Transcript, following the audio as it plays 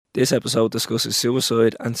This episode discusses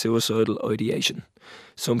suicide and suicidal ideation.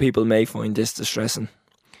 Some people may find this distressing.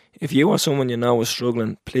 If you or someone you know is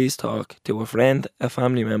struggling, please talk to a friend, a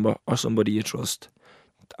family member, or somebody you trust.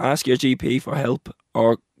 Ask your GP for help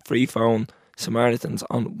or free phone Samaritans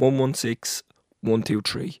on 116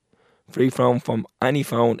 123. Free phone from any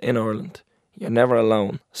phone in Ireland. You're never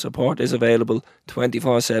alone. Support is available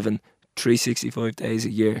 24/7, 365 days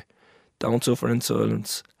a year. Don't suffer in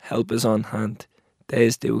silence. Help is on hand.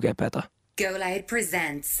 Days do get better. Go Loud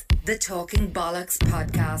presents the Talking Bollocks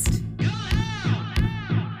podcast.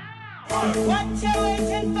 What you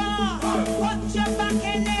waiting for? Put your back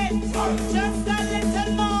in it. Just a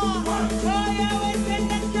little more. Throw your weight in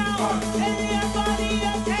the snow. Tell your body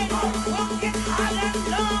okay. Walk it hard and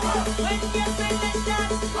slow. When you finish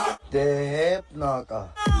that, The hip knocker.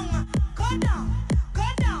 go down, go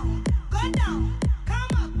down, go down.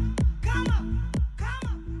 Come up, come up, come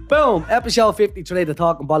up. Boom! Episode 53 of the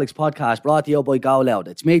Talking Bollocks podcast brought to you by Go Loud.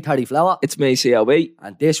 It's me, Terry Flower. It's me, CLB.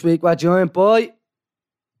 And this week we're joined by...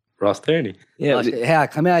 Ross Tierney. Yeah, Here,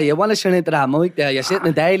 come here. You want to turn into that mic there? You're sitting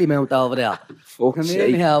in Daily Mount over there. fuck's Come in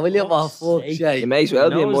sake. here, will you? For fuck's You sake. may as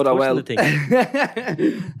well be a mother well.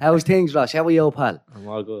 How's things, Ross? How are you, pal? I'm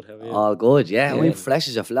all good. How are you? All good, yeah. Yeah. I'm fresh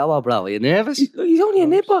as a flower, bro. Are you nervous? He's only a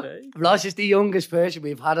nipper. Ross is the youngest person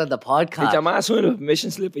we've had on the Did your podcast. ma sign a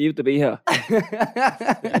permission slip for you to be here? You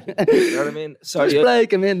know what I mean? Sorry. Just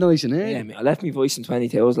break him in nice and early. Yeah, mate, I left my voice in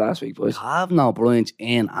 22s last week, boys. Have no brains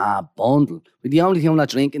in a bundle. We're the only thing not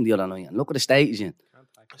drinking the other night. And look at the state he's in.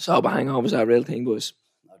 Sober hangovers are a real thing, boys.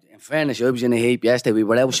 In fairness, I was in a heap yesterday. We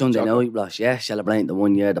were out Sunday night, Ross, yeah, celebrating the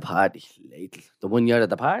 1 year of the party. The 1 year of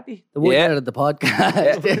the party? The 1 Yeah. year of the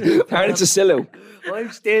podcast. Parents are still out.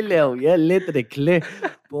 I'm still out, yeah, literally clip.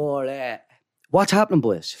 But what's happening,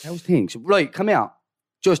 boys? How's things? Right, come here.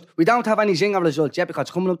 Just, we don't have any zinger results yet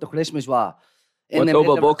because coming up to Christmas, we're in We're the double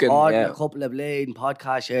middle of booking, recording yeah. a couple of leading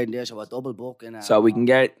podcasts here and there, so we're double booking. So we can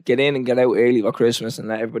get in and get out early for Christmas and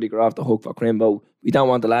let everybody go off the hook for Crimbo. We don't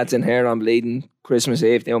want the lads in here on bleeding Christmas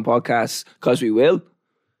Eve doing podcasts, because we will.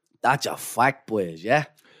 That's a fact, boys, yeah?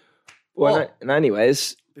 But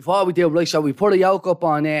anyways, Before we do, right, so we put a yoke up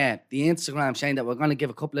on the Instagram saying that we're going to give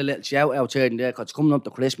a couple of little shout outs here and there because coming up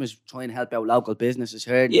to Christmas, try and help out local businesses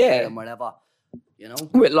here and Yeah. there and whatever, you know?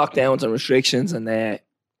 with lockdowns and restrictions and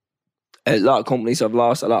a lot of companies have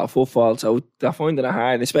lost a lot of footfall, so they're finding it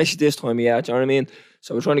hard, especially this time of year, do you know what I mean?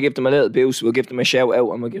 So we're trying to give them a little boost, we'll give them a shout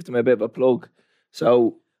out and we'll give them a bit of a plug.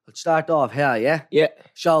 So, Let's start off here, yeah? yeah.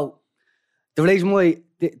 So, the reason why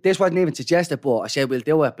this wasn't even suggested, but I said we'll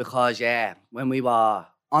do it because when we were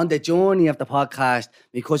on the journey of the podcast,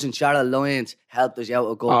 my cousin Cheryl Lyons helped us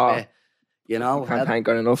out a good bit. You know? Can't helped- thank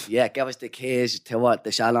her enough. Yeah, give us the keys to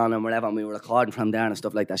the salon and whatever, and we were recording from there and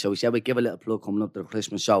stuff like that. So we said we'd give a little plug coming up to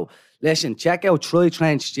Christmas. So, listen, check out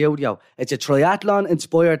Tri-Train Studio. It's a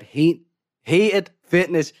triathlon-inspired heated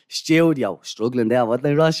fitness studio. Struggling there, wasn't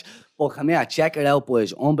I, Rush? But come here, check it out,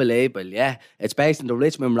 boys. Unbelievable, yeah. It's based in the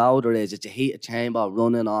Richmond Road. It's a heated chamber,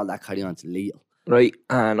 running, all that carry on. It's lethal. Right,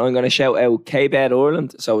 and I'm going to shout out K-Bed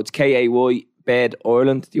Ireland, so it's K-A-Y Bed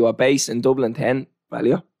Ireland. You are based in Dublin 10,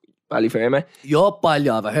 Ballyfermot. Yup,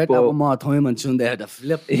 Balya, I've heard that But- one more time on Sunday. The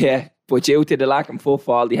flip. Yeah, but due to the lack of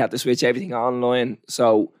footfall, they had to switch everything online.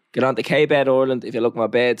 So get on to K-Bed Ireland if you look at my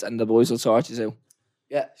beds and the boys will sort you out.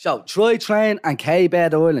 Yeah, so Tri-Train and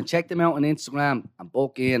K-Bed Ireland. Check them out on Instagram and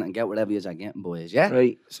book in and get whatever you're getting, boys, yeah?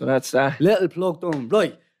 Right, so that's that. Little plug done.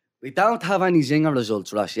 Right, we don't have any zinger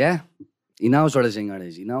results, Ross, yeah? He knows what a zinger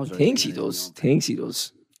is. He knows what a Thinks he zinger does. is, Thinks he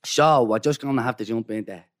does. So, we're just going to have to jump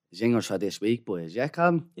into zingers for this week, boys, yeah,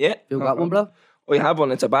 Calvin? Yeah. You got one, bro? I have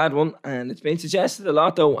one. It's a bad one, and it's been suggested a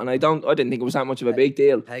lot though, and I didn't think it was that much of a big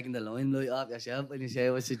deal. Taking the limelight off yourself when you say it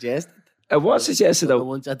was suggested. It was suggested The though.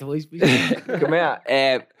 ones at the voice, please. Come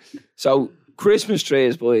here. So Christmas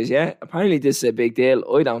trees, boys. Yeah. Apparently this is a big deal.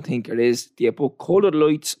 I don't think it is. Do you put coloured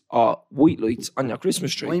lights or white lights on your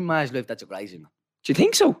Christmas tree? My man's life, that's a great zinger. Do you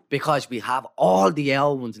think so? Because we have all the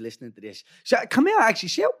L ones listening to this. So, come here, actually,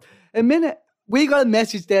 shout. A minute. We got a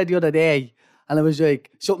message there the other day, and it was like,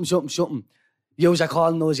 something. You was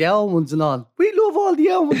calling those L ones and all. We love all the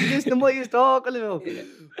L ones listening to what you're talking about.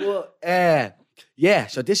 But, yeah,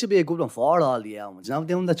 so this would be a good one for all the L ones. Now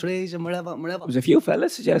doing the trees and whatever. There was a few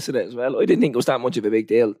fellas suggested it as well. I didn't think it was that much of a big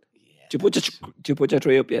deal. Did you put your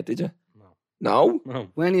tree up yet, did you? No. No.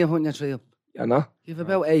 When are you putting your tree up? Yeah, no. You have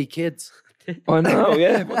about 8 kids. I know,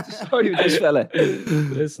 yeah. What's the story with this fella?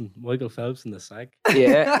 Listen, Michael Phelps in the sack.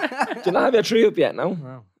 Yeah. Do you not have your tree up yet? No?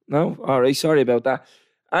 No. No? All right, sorry about that.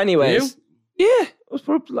 Anyways. Yeah, it was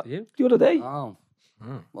put up You? the other day. Oh.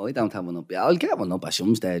 Well, I don't have one up yet. I'll get one up at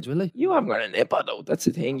some stage, will I? You haven't got a nipper though. That's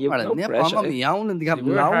the thing. You've Well, no nip, pressure. I'm on my own and they get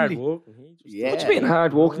We're hard lonely. working. Yeah. What's being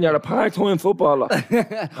hard working? You're a part-time footballer.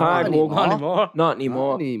 Hard anymore. working. Not anymore. Not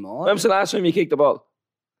anymore. Not anymore. When was the last time you kicked the ball?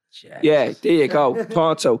 Yeah, there you go.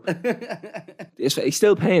 Thought so. He's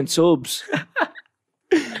still paying subs.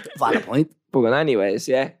 Valid point. But anyways,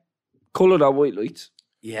 yeah. Coloured or white lights?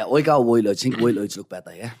 Yeah, I got white lights. I think white lights look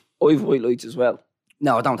better, yeah? I've white lights as well.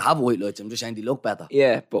 No, I don't have white lights. I'm just saying they look better.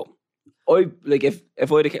 Yeah, but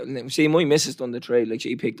if I'd see my missus done the trade, like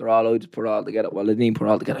she picked her all out, put her all together. Well, I didn't put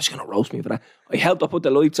her all together. She's gonna roast me for that. I helped her put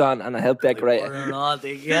the lights on and I helped decorate it. all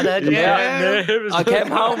together, Yeah. I came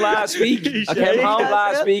home last week.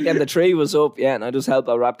 And the tree was up, yeah, and I just helped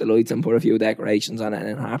her wrap the lights and put a few decorations on it, and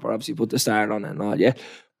then Harper obviously put the star on it and all, yeah.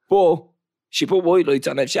 But she put white lights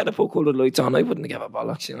on it. If she had to put coloured lights on, I wouldn't give her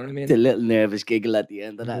bollocks, you know what I mean? The little nervous giggle at the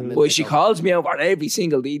end of that. Well, she calls me out for every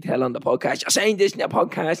single detail on the podcast. You're saying this in your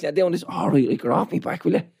podcast, you're doing this. All right, like, get off me back,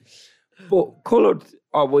 will you? But coloured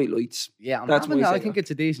or white lights. Yeah, That's having my that. I thing. think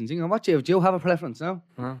it's a decent thing. What do you have a preference now?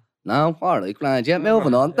 No? All right, grand. Yeah,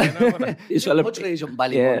 moving on. This fella- Much lazy up in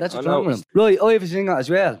Ballymun. Yeah, That's I what's know. wrong with him. Right, I have a singer as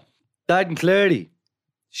well. Darren Cleary.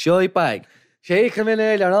 Shite bag. She came in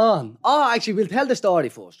earlier on. Oh, actually, we'll tell the story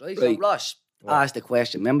first, right? So Right. Ross asked the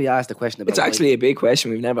question. Remember you asked the question about... It's actually a big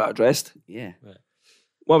question we've never addressed. Yeah.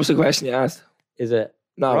 What was the question you asked? Is it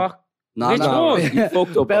No. rock? No, Which no. one? You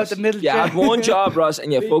fucked up. About Ross. the middle You had chair. one job, Ross,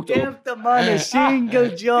 and you fucked up. Give the man a single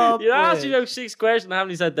job. You asked me boy. about 6 questions and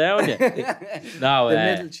haven't sat down yet. No, The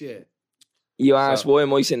middle chair. You asked, So- why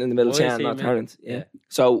am I sitting in the middle Why chair is and he not in the middle? Terrence? Yeah. Yeah.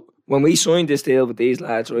 So when we signed this deal with these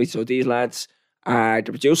lads, right? So these lads are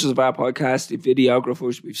the producers of our podcast, the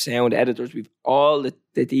videographers, we've sound editors, we've all the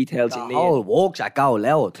details The you need whole works that go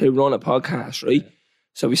loud. to run a podcast, right?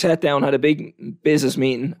 So we sat down, had a big business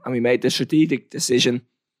meeting, and we made the strategic decision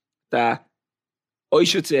that I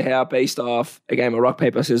should sit here based off a game of rock,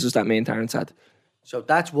 paper, scissors that me and Terrence had. So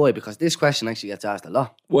that's why, because this question actually gets asked a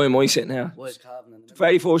lot. Why am I sitting here? Why is Calvin in the middle?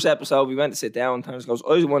 Very first episode, we went to sit down. Terrence goes,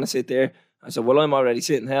 I want to sit there. I said, well, I'm already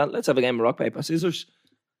sitting here. Let's have a game of rock, paper, scissors.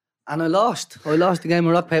 And I lost. I lost the game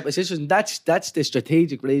of rock, paper, scissors. And that's the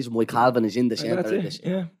strategic reason why Calvin is in the centre of That's this. it.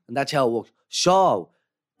 Yeah. And that's how it works. So,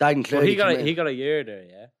 Darren Well, Cleary. he got a year there,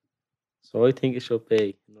 yeah. So I think it should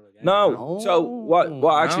be another game. No. So what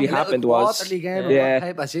actually happened was, Quarterly game Yeah. of rock,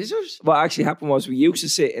 paper, scissors. what actually happened was we used to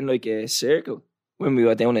sit in like a circle when we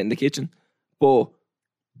were down in the kitchen. But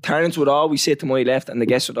Terrence would always sit to my left and the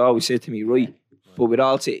guests would always sit to me right. But we'd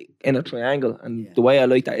all sit in a triangle. And Yeah. the way I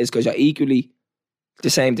like that is because you're equally the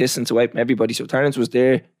same distance away from everybody. So Terrence was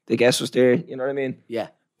there, the guest was there, you know what I mean? Yeah.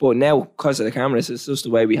 But now, because of the cameras, it's just the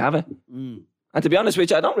way we have it. Mm. And to be honest with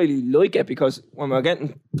you, I don't really like it because when we're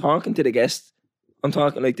talking to the guest, I'm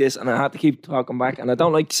talking like this and I have to keep talking back. And I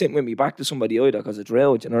don't like sitting with me back to somebody either because it's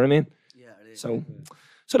real, do you know what I mean? Yeah, it is.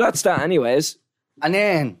 So that's that anyways. And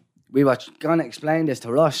then we were going to explain this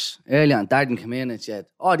to Russ earlier, and Darren came in and said,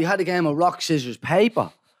 oh, they had a game of rock, scissors,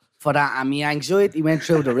 paper for that, and my anxiety went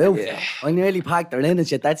through the roof. Yeah. I nearly packed her in and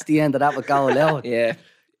said, that's the end of that would go loud. Yeah.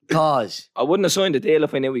 Because I wouldn't have signed the deal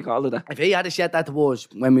if I knew we called it that. if he had said that to us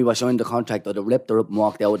when we were signing the contract, I'd have ripped her up and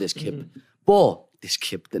walked out with this kip. But this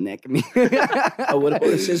kip the neck of me. I would have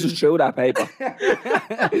put the scissors through that paper.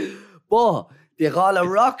 But do you call it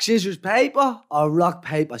rock, scissors, paper or rock,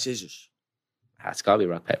 paper, scissors? It's got to be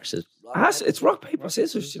rock, paper, scissors. It's rock, paper,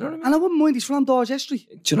 scissors, do you know what I mean? And I wouldn't mind his front doors history.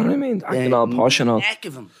 Do you know what I mean? Acting all posh and all. Neck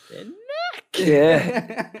of him.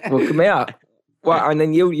 Yeah. Well, come here. Well, and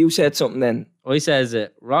then you said something then. I says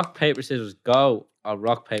it rock, paper, scissors, go, or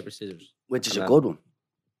rock, paper, scissors. Which is a And good one.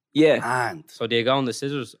 Yeah. And So do you go on the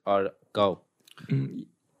scissors or go?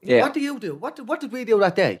 Yeah. what do you do? What did we do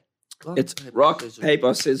that day? It's rock, scissors.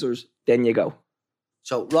 paper, scissors, then you go.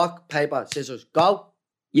 So rock, paper, scissors, go.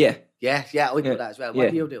 Yeah. Yeah, I do Yeah, that as well. yeah. What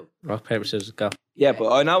do you do? Rock, paper, scissors, go. Yeah,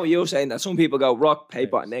 but I know what you're saying, that some people go rock,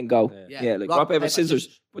 paper, and then go. Yeah, like rock, paper,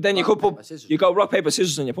 scissors. But then you Rock, could put, paper, scissors. you go rock, paper,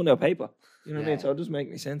 scissors, and you put out paper. You know what I mean? Yeah. So it doesn't make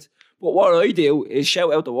any sense. But what I do is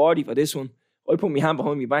shout out the Wardy for this one. I put my hand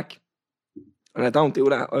behind my back. And I don't do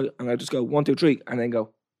that. And I just go 1, 2, 3, and then go.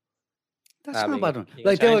 That's Ah, not a but bad you one. can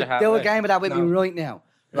Like, change do it a halfway. game of that with me No. right now.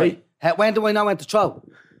 Right. When do I know when to throw?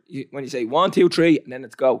 When you say 1, 2, 3, and then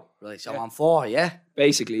it's go. Right, so on 4, yeah?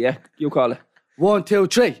 Basically, yeah. You call it. 1, 2,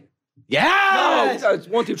 3. No, Yeah! it's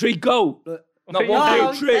 1, 2, 3, go. Not No,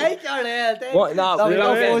 1, 2, 3. Take your head. What? No, we we go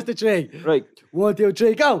don't get- first to 3. Right. 1, 2,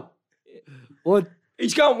 3, go. 1,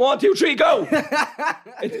 He's going 1, 2, 3, go.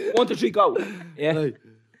 It's 1, 2, 3, go. Yeah. right.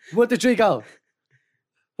 1, 2, 3, go.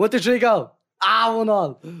 1, 2, 3, go. Ah, 1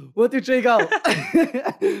 all. 1, 2, 3, go.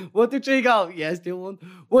 1, 2, 3, go. Yes, do 1.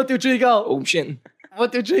 1, 2, 3, go. Oh, shit. 1,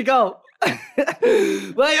 2, 3, go.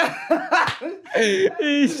 Well,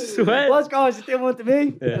 He's sweat. what's going on? Still one to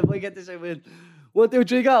me? If I get this, I win. 1, 2,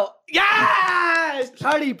 3, go. Yes!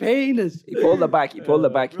 30 penis. He pulled it back.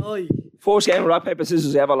 Right. First game of rock, paper,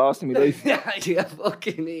 scissors ever lost in my life. Yeah, you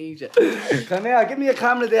fucking idiot. Come here, give me a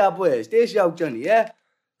camera there, boys. This yoke, Johnny, yeah?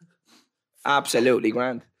 Absolutely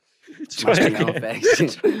grand. Smash me on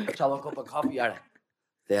face. Throw a cup of coffee at it.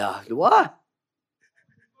 There. What?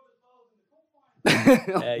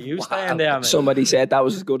 You stand there, man. Somebody said that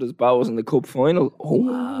was as good as Bowers in the cup final. Oh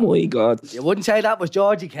my God. You wouldn't say that was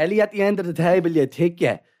Georgie Kelly at the end of the table, you tick,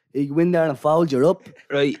 yeah. He go in there and fold you up.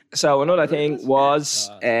 Right, so another thing was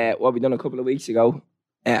what we done a couple of weeks ago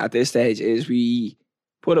at this stage is we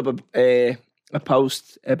put up a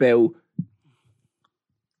post about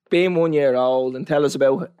being 1 year old and tell us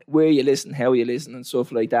about where you listen, how you listen and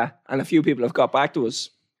stuff like that. And a few people have got back to us.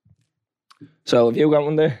 So have you got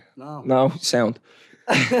one there? No. No, sound.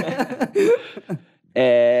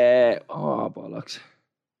 Bollocks.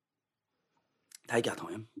 Take your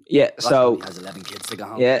time. Yeah, Ross so... probably has 11 kids to go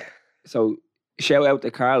home. Yeah, so shout out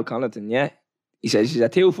to Carl Connaughton, yeah. He says, she's a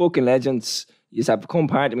two fucking legends. You have become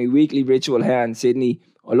part of my weekly ritual here in Sydney.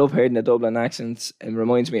 I love hearing the Dublin accents. It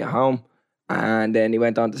reminds me of home. And then he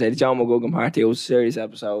went on to say, the John McGugan Part 2 was a serious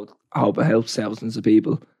episode. I hope it helps thousands of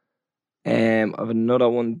people. I have another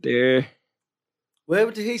one there. Where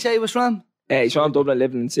did he say he was from? He's from Dublin,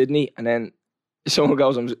 living in Sydney. And then someone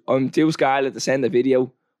goes, I'm too scarlet to send a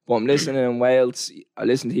video, but I'm listening in Wales. I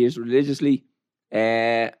listen to yours religiously.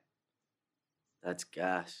 That's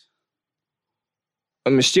gas.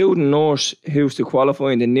 I'm a student nurse who's to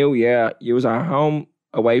qualify in the new year. Use our home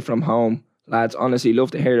away from home. Lads, honestly, love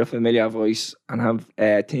to hear a familiar voice and have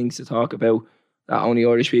things to talk about that only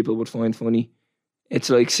Irish people would find funny. It's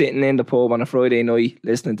like sitting in the pub on a Friday night,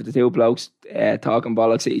 listening to the two blokes talking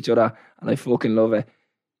bollocks at each other, and I fucking love it.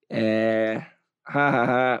 Ha ha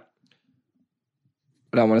ha.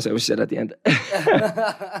 I don't want to say what she said at the end.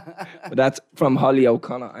 But that's from Holly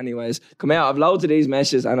O'Connor. Anyways, come here. I've loads of these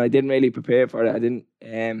messages and I didn't really prepare for it. I didn't.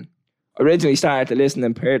 Originally started to listen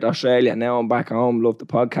in Perth, Australia. Now I'm back home. Love the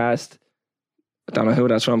podcast. I don't know who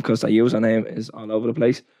that's from because the username is all over the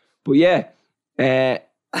place. But yeah,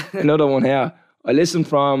 another one here. I listen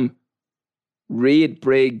from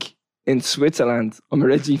Riedbrigg in Switzerland. I'm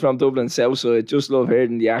originally from Dublin South, so I just love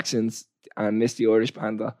hearing the accents and miss the Irish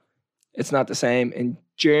banter. It's not the same. In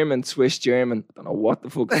German, Swiss German, I don't know what the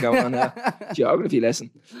fuck is going on here. Geography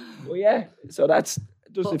lesson. Well, yeah, so that's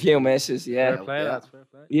just a few messages, yeah. Fair play, that's fair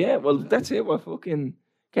play. Yeah, well, that's it. We're fucking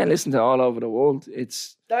can't listen to all over the world.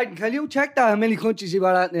 It's Darren, can you check that? How many countries you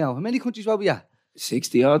were at now? How many countries were we at?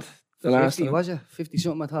 60 odd the last 50, time. was it? 50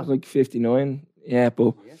 something, I thought. Like 59. Yeah,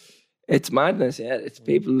 but it's madness, yeah. It's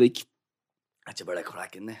people like That's a bit of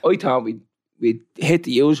crack in there. I thought we'd hit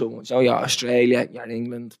the usual ones. Oh, you're Australia, you're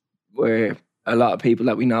England, where a lot of people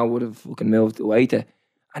that we know would have fucking moved away to.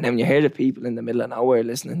 And then when you hear the people in the middle of nowhere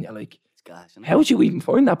listening, you're like, It's gas, isn't it? how would you even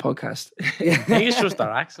find that podcast? I think it's just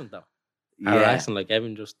our accent, though. Our Yeah. accent, like,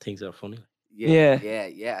 everyone just thinks they're funny. Yeah.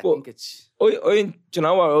 I But- think it's... Do you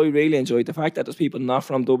know what I really enjoyed? The fact that there's people not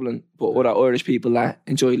from Dublin, but other Irish people that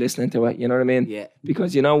enjoy listening to it, you know what I mean? Yeah.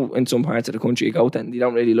 Because, you know, in some parts of the country you go to and they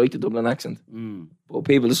don't really like the Dublin accent. But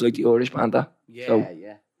people just like the Irish banter. Yeah, So-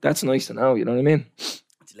 yeah. That's nice to know, you know what I mean?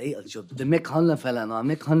 It's late. The Mick Conlon fella, no,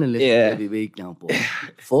 Mick Conlon listens Yeah. every week now, but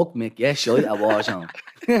fuck Mick, yeah, shite at Warzone.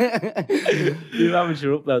 You haven't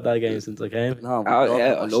sure up about that game since I came. No, Oh,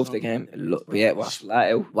 yeah, I love the game. Yeah, it was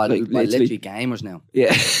flat out. Well, Like, literally gamers now.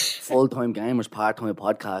 Yeah. Full-time gamers, part-time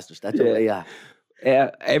podcasters. That's Yeah. what they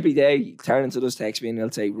are. Every day, Terence will just text me and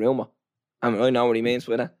he'll say, rumour. I mean, I know what he means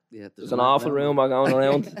with it. Yeah, There's an awful rumour going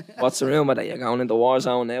around. What's the rumour that you're going into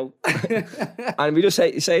Warzone now? And we just say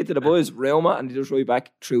it to the boys, rumour, and they just write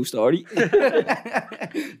back, true story.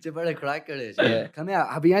 It's a very cracker, this. Yeah. Come here.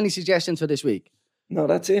 Have you any suggestions for this week? No,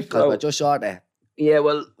 that's it. Because So, we're just short there. yeah,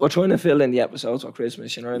 well, we're trying to fill in the episodes for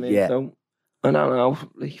Christmas, you know what I mean? Yeah. So, I don't know.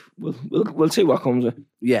 Like, we'll see what comes with.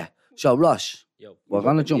 Yeah. So, Ross, Yo. we're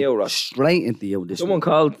going to jump You, Ross. straight into you this Someone week.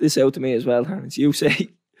 called this out to me as well, Terence. You say,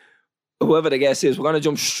 whoever the guest is, we're going to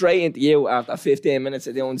jump straight into you after 15 minutes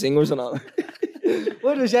of doing singers and all.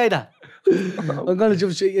 Why do you say that? I'm going to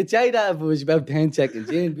jump straight. You'd say that if it was about 10 seconds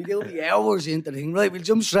in. We'll be hours into the thing. Right, we'll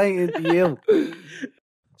jump straight into you.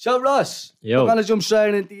 So, Ross, Yo. we're going to jump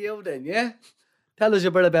straight into you then, yeah? Tell us a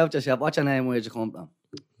bit about yourself. What's your name? Where'd you come from?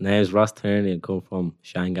 Name's Ross Turney and come from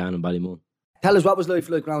Shangan and Ballymun. Tell us what was life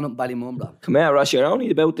like growing up in Ballymun, bro. Come here, Ross. You're only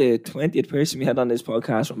about the 20th person we had on this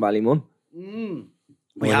podcast from Ballymun. We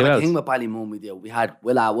What have a else? thing with Ballymun we do. We had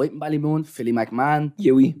Will White in Ballymun, Philly McMahon,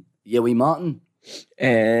 Yui. Yui Martin. We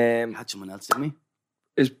Um, had someone else, didn't we?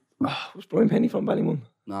 is Was Brian Penny from Ballymun?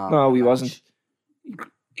 No, he wasn't.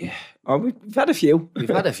 Yeah. Oh, we've had a few. We've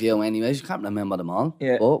had a few anyways. You can't remember them all.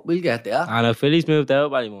 Yeah. But we'll get there. I know Philly's moved out,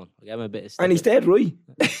 Ballymun. I gave him a bit of stick. And he's dead right.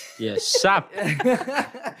 Yeah, sap.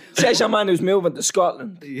 Says your man who's moving to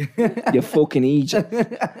Scotland. You fucking Egypt.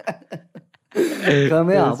 Come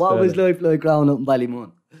here. What was life like growing up in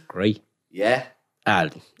Ballymun? Great. Yeah.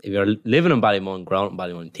 If you're living in Ballymun, growing up in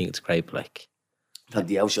Ballymun, you think it's great, but like From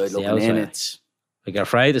the outside the looking in, outside. it's... Like you're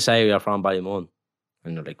afraid to say you're from Ballymun.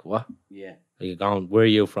 And you're like, what? Yeah. Like you're going, where are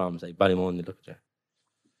you from? It's like Ballymun, you look at you.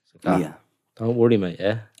 It's like, Yeah. Don't worry, mate,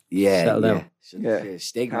 yeah? Yeah. Settle down. Yeah.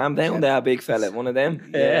 Stigma. Calm down there, big fella. One of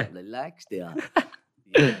them. Yeah. Relax there.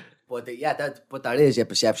 Yeah. But there is a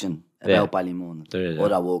perception Yeah. about Ballymun. There is, yeah.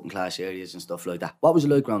 Other working class areas and stuff like that. What was it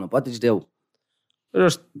like growing up? What did you do? I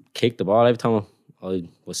just kicked the ball every time I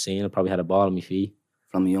was seeing. I probably had a ball on my feet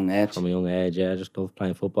From a young age? from a young age, yeah. I just loved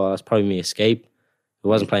playing football. That's probably my escape. If I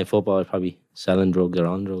wasn't playing football, I was probably selling drugs or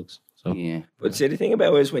on drugs. So Yeah. But see, the thing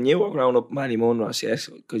about it is when you were growing up in Ballymun, Ross, yes,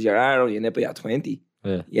 because you're only a nipper at 20.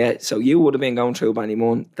 yeah. Yeah, so you would have been going through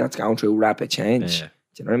Ballymun. That's going through rapid change. Yeah.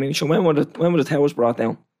 Do you know what I mean? So when were the towers brought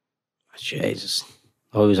down? Jesus.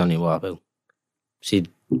 I was only what about? See,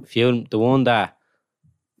 the one that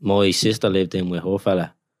my sister lived in with her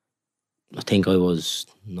fella, I think I was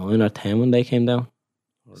 9 or 10 when they came down.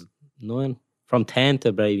 Or 9. From 10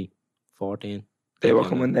 to maybe 14. They were Yeah.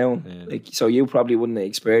 coming down. Yeah. Like, so you probably wouldn't have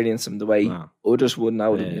experienced them the way No. others would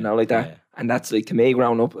now, Yeah, you know, like that. yeah. And that's like, to me,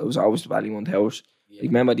 growing up, it was always the Ballymun Towers. Like,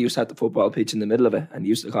 remember, they used to have the football pitch in the middle of it, and they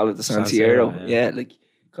used to call it the San San Siro. Siro, Yeah, like,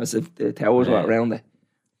 because the towers were Yeah. around it.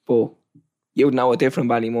 But you would know a different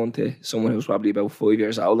Ballymun to someone who's probably about 5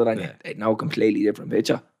 years older than you. Yeah. They'd know a completely different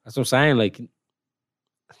picture. That's what I'm saying. Like,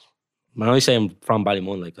 when I say I'm from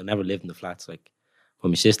Ballymun, like, I never lived in the flats. Like,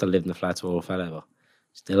 when my sister lived in the flats with her fella, but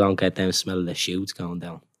still don't get them smell of the shoots going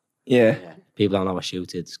down. Yeah, People don't know what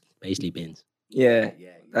shoots is. It's basically bins. yeah.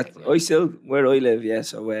 I still, where I live, yeah,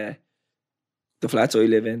 so the flats I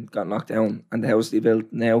live in got knocked down and the house they built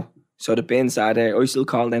now. So the bins are there. I still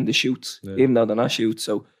call them the shoots, Yeah. even though they're not shoots.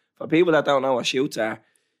 So for people that don't know what shoots are,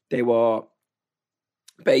 they were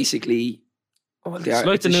basically... Well, they It's are,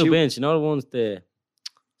 like the a new shoot. bins. You know the ones, the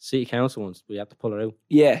city council ones, where you have to pull it out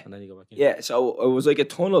Yeah, and then you go back in. yeah. So it was like a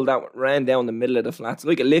tunnel that ran down the middle of the flats,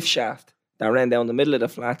 like a lift shaft that ran down the middle of the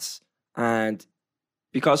flats. And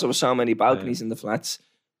because there were so many balconies in the flats,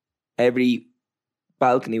 every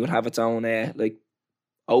balcony would have its own like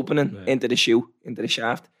opening Yeah. into the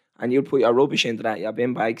shaft, and you'd put your rubbish into that, your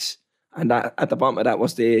bin bags, and that at the bottom of that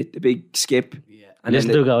was the big skip. Yeah. And Listen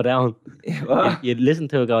then to it go down. What? You'd listen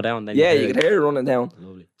to it go down. Then Yeah, you'd you hear could hear it running down. it.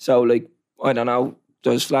 Lovely. So like, I don't know,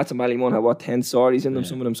 those flats in Ballymun have 10 stories in them, Yeah.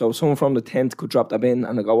 some of them. So someone from the 10th could drop their bin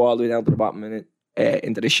and they go all the way down to the bottom and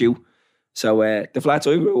into the shoe. So the flats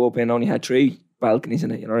I grew up in only had 3 balconies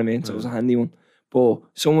in it, you know what I mean? So it was a handy one. But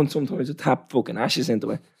someone sometimes would tap fucking ashes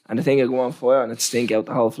into it and the thing would go on fire and it'd stink out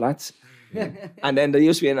the whole flats. And then there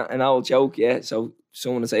used to be an old joke, yeah. So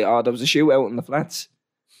someone would say, oh, there was a shoe out in the flats.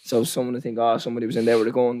 So someone would think, oh, somebody was in there with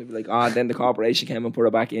a gun. They'd be like, oh, then the corporation came and put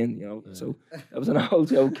it back in, you know. So that was an old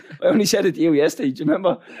joke. I only said it to you yesterday, do you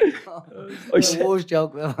remember? I said, The worst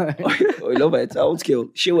joke ever. I love it, it's old school.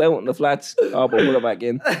 Shoe out in the flats, oh, but put it back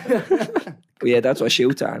in. But yeah, that's what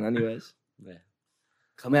shoots are, anyways. Yeah.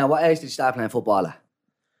 Come here, what age did you start playing football at?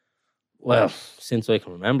 Well, since I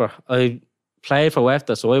can remember, I played for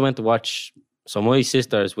Wefta, so I went to watch. So my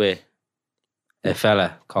sister is with a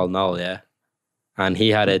fella called Noel, yeah, and he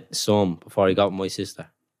had a son before he got with my sister,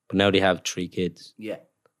 but now they have 3 kids. Yeah.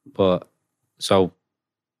 But so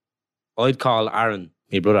I'd call Aaron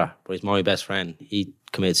my brother, but he's my best friend. He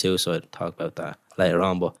committed suicide. Talk about that later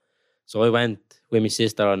on. But so I went with my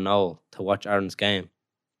sister and Noel to watch Aaron's game,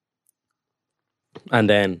 and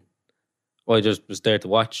then I just was there to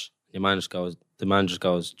watch. The man just goes,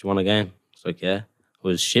 "Do you want a game?" It's like, yeah. I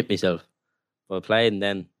was shit myself, but I played, and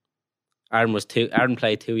then Aaron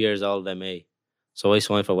played 2 years older than me, so I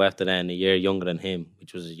signed for Wefta then, a year younger than him,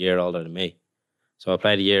 which was a year older than me. So I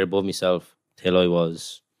played a year above myself till I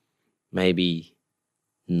was maybe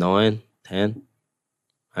 9, 10.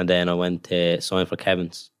 And then I went to sign for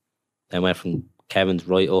Kevin's. Then went from Kevin's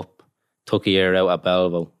right up. Took a year out at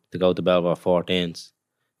Belleville to go to Belleville 14s.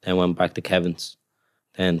 Then went back to Kevin's.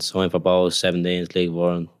 Then signed for Bowes 17s League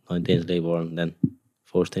 1, 19s League 1, then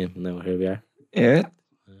first team. And now here we are. Yeah.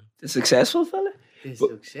 The successful fella. This But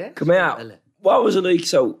success. come here. What was it like?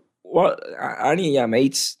 So, what are any of your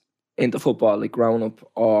mates into football, like growing up,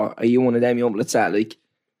 or are you one of them young bloods that like,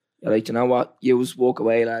 you're like, you know what, you walk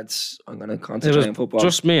away, lads, I'm gonna It concentrate was on football.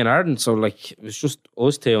 just me and Arden, so like it was just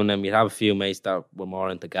us two, and then we'd have a few mates that were more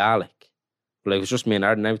into Gaelic. But like, it was just me and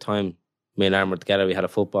Arden. Every time me and Arden were together, we had a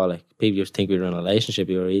football. Like, people used to think we were in a relationship.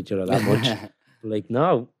 We were each other that much. But like,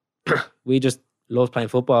 no, we just loved playing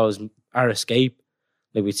football. It was our escape.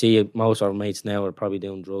 Like, we see most of our mates now are probably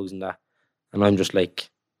doing drugs and that. And I'm just like,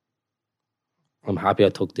 I'm happy I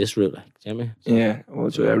took this route. Like, do you know what I mean? So, Yeah,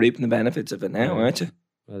 well, so you're reaping the benefits of it now, aren't you?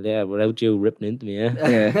 well, yeah, without you ripping into me, yeah.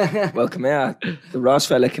 Yeah. Well, come here. The Ross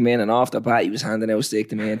fella came in and off the bat, he was handing out stick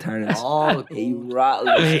to me and turning. Oh, He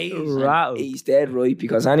rattled. Rattled. He's dead right,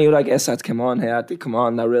 because any other guests that come on here, they come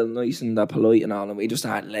on, they're real nice and they're polite and all, and we just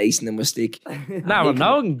start lacing them with stick. Nah, well,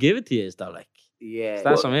 no one can give it to you, is that like? yeah.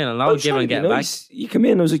 That's what I mean. And no I'm one give trying and to be get back. nice. You come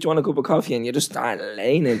in, I was like, do you want a cup of coffee? And you just start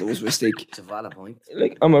laying into us with stick. It's a valid point.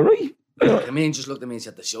 Like, am I right? I mean, just looked at me and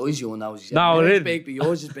said, the show's you, and I was No, it it's didn't. big, but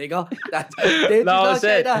yours is bigger. Did No, you I not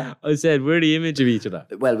say said, that? we're the image of each other.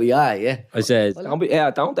 Well, we are, yeah. I said, Don't be,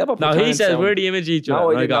 don't ever put no, he Terence says down. we're the image of each other. No,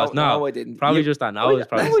 I And I didn't. goes, No, I didn't. Probably You- just that. No, it's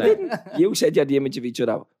probably No, I saying. didn't. You said you're the image of each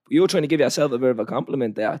other. You were trying to give yourself a bit of a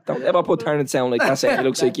compliment there. Don't ever put Terence down like that, saying he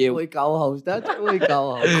looks like you. That's my co-host. That's my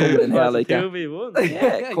co-host. Coming in here like that. 2v1.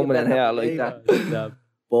 Yeah, coming in here like that. Yeah.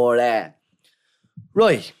 But,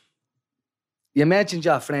 right. You mentioned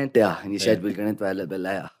your friend there, and you said we'll get into it a little bit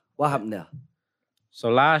later. What happened there? So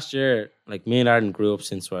last year, like, me and Arden grew up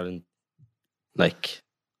since we're in, like,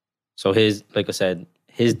 so his, like I said,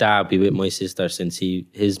 his dad be with my sister since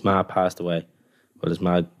his ma passed away. Well, his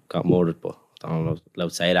ma got murdered, but I don't know allowed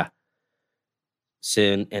to say that.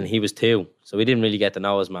 So, and he was 2, so we didn't really get to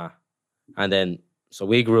know his ma. And then, so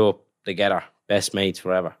we grew up together, best mates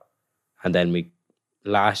forever. And then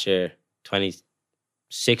last year,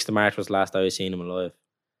 26th of March was the last I was seeing him alive.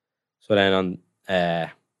 So then on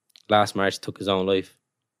last March, he took his own life.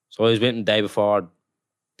 So I was with him the day before,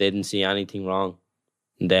 didn't see anything wrong.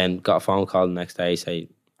 And then got a phone call the next day, say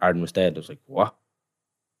Arden was dead. I was like, what?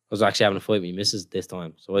 I was actually having a fight with my missus this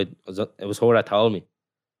time. So it was her that told me.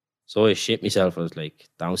 So I shit myself. I was like,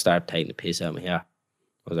 don't start taking the piss out of me here.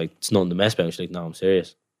 I was like, it's nothing to mess about. She's like, no, I'm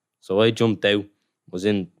serious. So I jumped out, was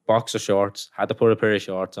in boxer shorts, had to put a pair of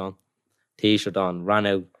shorts on, t-shirt on, ran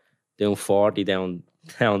out, doing 40 down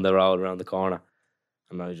the road around the corner.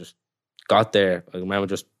 And I just got there. I remember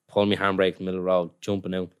just pulling my handbrake in the middle of the road,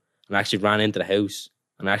 jumping out, and actually ran into the house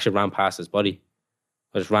and actually ran past his body.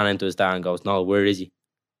 I just ran into his dad and goes, no, where is he?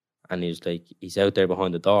 And he was like, he's out there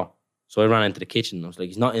behind the door. So I ran into the kitchen. I was like,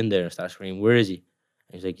 he's not in there. I started screaming, where is he?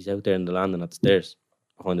 And he's like, he's out there in the landing at the stairs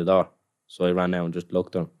behind the door. So I ran out and just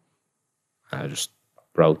looked at him. And I just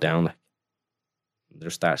broke down, like.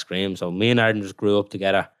 Just started screaming. So me and Arden just grew up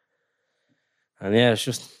together. And yeah, it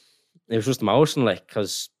was just emotional, like,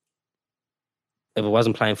 because if I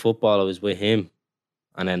wasn't playing football, I was with him.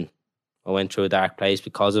 And then I went through a dark place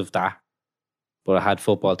because of that. But I had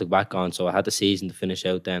football to go back on, so I had the season to finish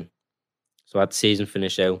out then. So I had the season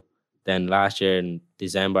finish out. Then last year in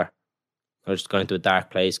December, I was just going to a dark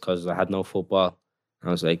place because I had no football. I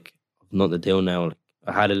was like, I've nothing to do now. Like,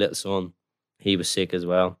 I had a little son. He was sick as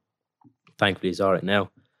well. Thankfully, he's all right now.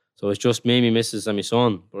 So it's just me, my missus, and my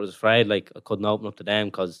son. But I was afraid, like, I couldn't open up to them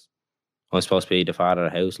because I was supposed to be the father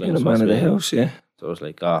of the house. Like, You're the I'm man of supposed the to be- house, yeah. So I was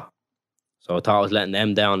like, oh. So I thought I was letting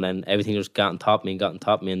them down. Then everything just got on top of me and got on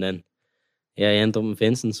top of me. And then, yeah, I ended up in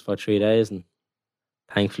Vincent's for 3 days. And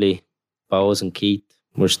thankfully, Bose and Keith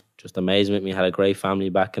were just amazing with me. Had a great family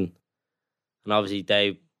back. And obviously,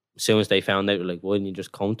 as soon as they found out, they were like, why didn't you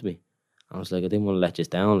just come to me? I was like, I didn't want to let you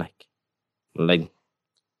down. Like,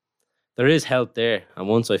 there is help there. And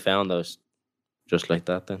once I found, I was just like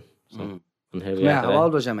that then. So, and here we Yeah, are how today.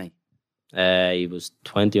 old was you, mate? He was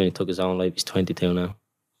 20 when he took his own life. He's 22 now.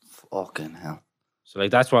 Fucking hell. So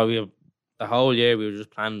like that's why the whole year we were just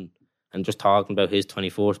planning and just talking about his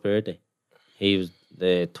 24th birthday. He was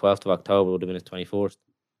the 12th of October would have been his 24th.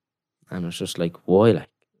 And it's just like, why? Like,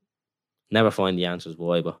 never find the answers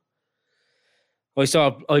why, but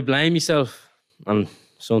I blame myself, and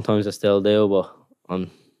sometimes I still do, but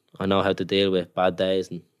I know how to deal with bad days,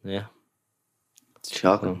 and yeah, It's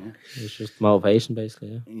shocking. Yeah. it's just motivation basically.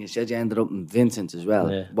 Yeah, And you said you ended up in Vincent's as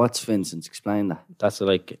well. Yeah. What's Vincent's? Explain that. that's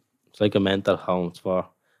it's like a mental home. It's for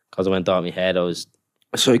because I went out my head. I was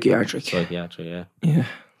Psychiatric. psychiatric, yeah. Yeah.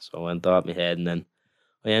 So I went out my head, and then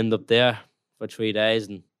I ended up there for 3 days,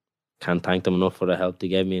 and can't thank them enough for the help they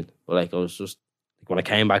gave me. But like I was just when I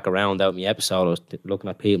came back around out my episode, I was looking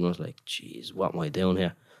at people and I was like, "Jeez, what am I doing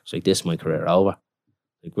here?" It's like, this is my career over.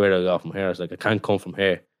 Like, where do I go from here? I was like, I can't come from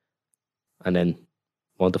here and then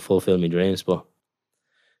want to fulfill my dreams. But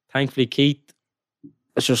thankfully, Keith,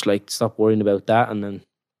 it's just like stop worrying about that, and then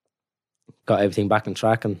got everything back on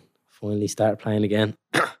track and finally started playing again.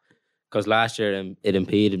 Because last year it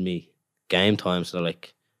impeded me game time, so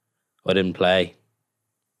like I didn't play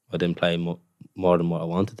more than what I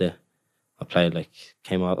wanted to. I played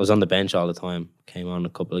I was on the bench all the time, came on a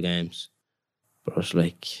couple of games. But I was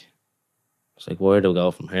like, where do I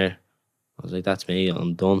go from here? I was like, that's me,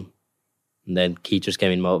 I'm done. And then Keith just gave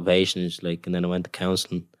me motivation, and then I went to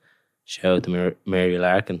counselling. Shout out to Mary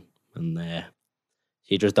Larkin. And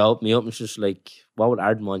she just opened me up and was just like, what would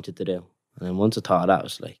Arden want you to do? And then once I thought of that, I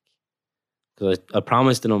was like, because I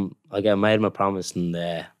promised him, I made him a promise in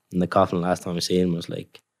the coffin last time I seen him, was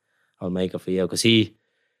like, I'll make it for you. Because he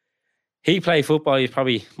played football, he's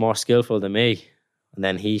probably more skillful than me. And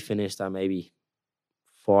then he finished at maybe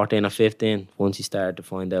 14 or 15. Once he started to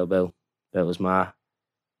find out about his ma,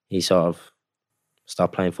 he sort of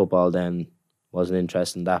stopped playing football then, wasn't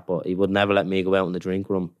interested in that. But he would never let me go out in the drink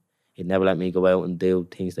room. He'd never let me go out and do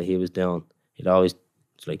things that he was doing. He'd always,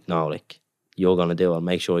 it's like, no, like, you're going to do it. I'll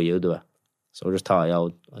make sure you do it. So I just thought I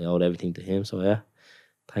owed everything to him. So yeah,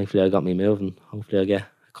 thankfully I got me moving. Hopefully I get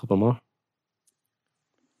a couple more.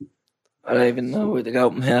 I don't even know where to go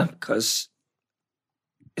from here because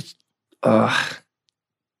it's what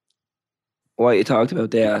you talked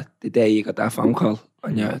about there, the day you got that phone call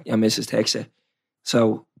and your missus texted.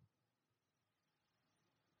 So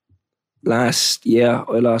last year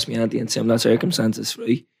I lost my auntie in similar circumstances,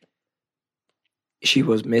 right? She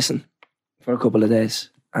was missing for a couple of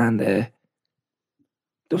days and there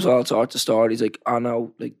was all sorts of stories like, oh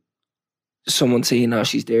no, like someone saying, oh,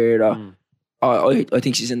 she's there, or I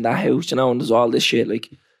think she's in that house, you know, and there's all this shit, like.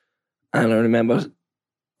 And I remember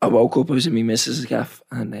I woke up, I was in my missus' gaff,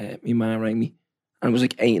 and my ma rang me, and it was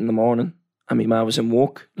like 8 a.m, and my ma was in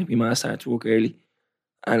work, like my ma started to work early,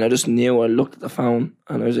 and I just knew, I looked at the phone,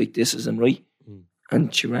 and I was like, this isn't right.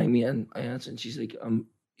 And she rang me, and I answered, and she's like,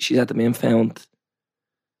 she's at the main found.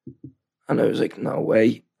 And I was like, no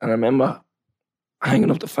way. And I remember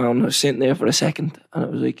hanging up the phone, and I was sitting there for a second, and I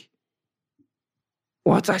was like,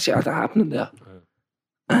 what's actually after happening there?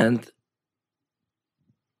 And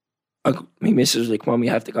my missus was like, Mum, we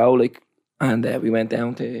have to go, like, and we went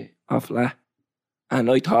down to our flat, and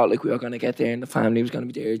I thought like we were going to get there and the family was going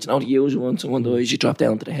to be there, you know, the usual one. So one day you drop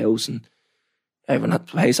down to the house and everyone had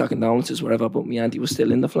to pay our condolences, whatever, but my auntie was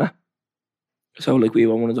still in the flat. So like we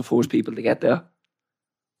were one of the first people to get there.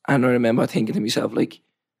 And I remember thinking to myself, like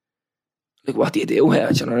what do you do here,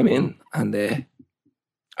 do you know what I mean? And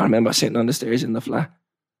I remember sitting on the stairs in the flat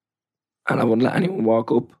and I wouldn't let anyone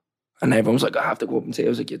walk up. And everyone was like, I have to go up and say. I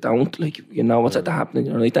was like, you don't. Like, you know what's at the happening,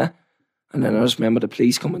 you know, like that. And then I just remember the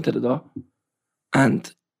police coming to the door.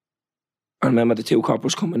 And I remember the 2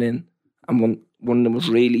 coppers coming in. And one of them was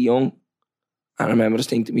really young. And I remember just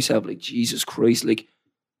thinking to myself, like, Jesus Christ, like,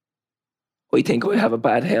 I think I have a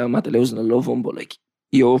bad hair. I'm not losing a loved one, but like,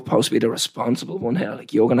 you're supposed to be the responsible one here.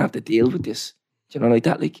 Like, you're going to have to deal with this. Do you know, like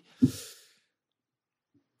that? Like,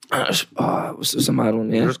 it was just a mad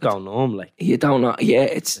one, yeah. You're just going home, like. You don't know, yeah,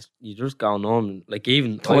 it's... You're just going home, like,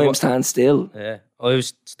 even... Time stands still. Yeah. I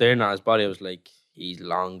was staring at his body, I was like, he's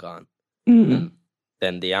long gone. Mm.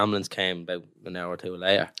 Then the ambulance came about an hour or two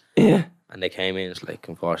later. Yeah. And they came in, it's like,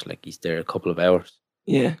 unfortunately, like, he's there a couple of hours.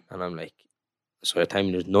 Yeah. And I'm like, so you're telling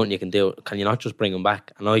me there's nothing you can do. Can you not just bring him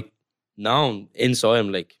back? And I, now inside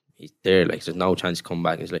him, like, he's there, like, there's no chance to come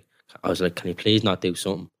back. I was like, can you please not do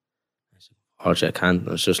something? I said, unfortunately, I can't. And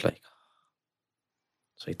I was just like,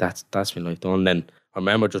 it's like, that's my life done. Then I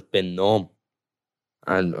remember just being numb.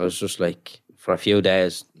 And I was just like, for a few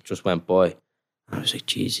days, it just went by. And I was like,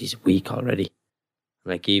 geez, he's weak already.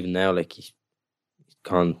 And like, even now, like, he's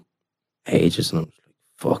gone ages. And I was like,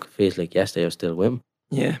 fuck, it feels like yesterday I was still with him.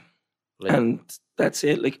 Yeah. Like, And that's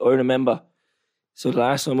it. Like, I remember, so the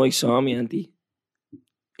last time I saw my auntie,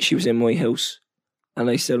 she was in my house. And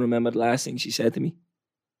I still remember the last thing she said to me.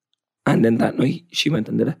 And then that night, she went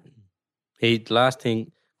and did it. the last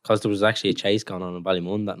thing, because there was actually a chase going on in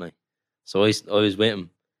Ballymun that night. So I was with him.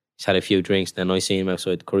 He's had a few drinks. Then I seen him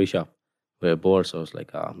outside the curry shop with a board. So I was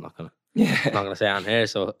like, oh, I'm not gonna say it on here.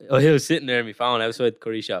 So I was sitting there on my phone outside the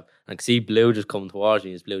curry shop and I could see Blue just coming towards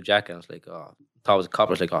me in his blue jacket. I was like, oh, I thought it was a cop.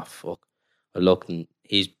 I was like, oh, fuck. I looked and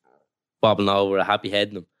he's bobbling over, a happy head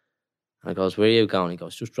in him. And I goes, where are you going? He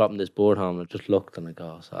goes, just dropping this board home. And I just looked and I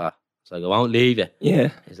goes, it's like, I won't leave you. Yeah.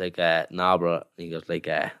 He's like, nah, bro. He goes, like,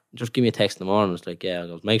 just give me a text in the morning. I was like, yeah. I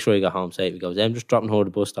goes, make sure you got home safe. He goes, I'm just dropping her at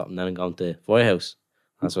the bus stop and then I'm going to the firehouse.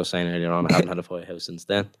 That's what I was saying earlier on. I haven't had a firehouse since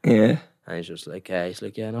then. Yeah. And he's just like,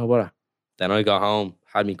 yeah, no, brother. Then I got home,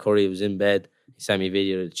 had me curry, was in bed. He sent me a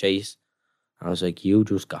video of the chase. And I was like, you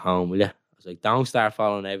just got home, will you? I was like, don't start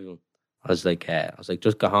following everyone. I was like,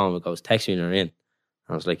 just got home. He goes, text me when you're in. And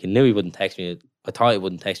I was like, he knew he wouldn't text me. I thought he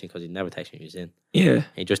wouldn't text me because he'd never text me when he was in. Yeah. And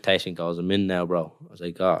he just texted me and goes, I'm in now, bro. I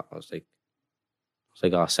was like, was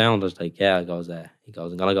like, oh, sound. I was like, yeah. He goes,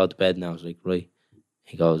 I'm gonna go to bed now. I was like, right.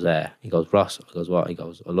 He goes, Ross. I goes, what? He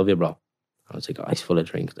goes, I love you, bro. I was like, oh, he's full of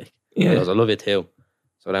drinks. Like, he Yeah. goes, I love you too.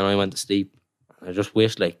 So then I went to sleep. I just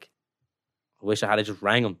wish, like, I had just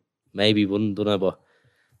rang him. Maybe he wouldn't have done it, but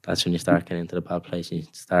that's when you start getting into the bad place and you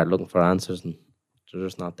start looking for answers and they're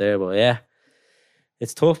just not there. But yeah,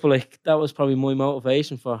 it's tough. But like, that was probably my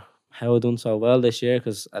motivation for how I done so well this year.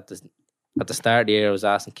 Because at the start of the year, I was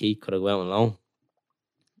asking Keith, could I go out on loan?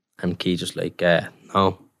 And Keith just like,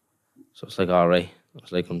 no. So it's like, all right. I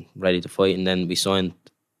was like, I'm ready to fight. And then we signed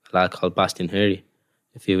a lad called Bastian Hurry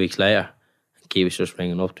a few weeks later. And Keith was just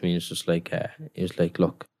ringing up to me. He was like,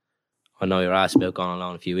 look, I know you're asked about going on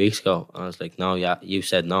loan a few weeks ago. And I was like, no, yeah, you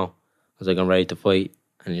said no. I was like, I'm ready to fight.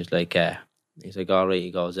 And he's like, all right.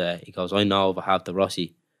 He goes, I know if I have the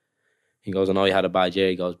Rossi. He goes, I know you had a bad year.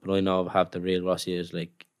 He goes, but I know if I have the real Rossi. He's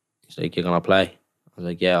like, you're gonna play. I was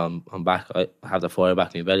like, yeah, I'm back. I have the fire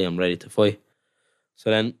back in my belly. I'm ready to fight. So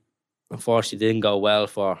then, unfortunately, it didn't go well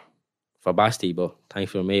for Basti, but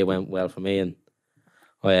thankfully for me, it went well for me. And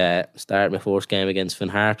I started my first game against Finn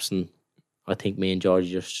Harps, and I think me and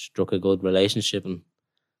Georgie just struck a good relationship, and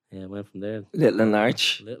yeah, went from there. Little and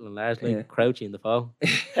large. Little and large, like Yeah. Crouchy in the fall.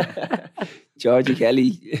 Georgie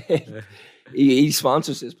Kelly. he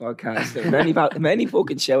sponsors this podcast. There are many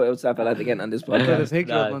fucking shout outs that fella to get on this I put a podcast.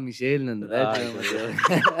 picture Nah. up on my ceiling in the Nah, bedroom.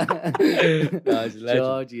 Nah, he's a legend.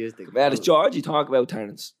 Georgie is the Where does Georgie talk about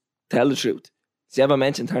Terence? Tell the truth. Has he ever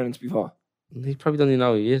mentioned Terence before? He probably doesn't even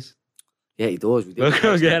know who he is. Yeah, he does. We do. Look,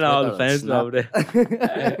 I'm getting all the Twitter and fans Snap. over there.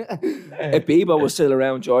 If Bieber was still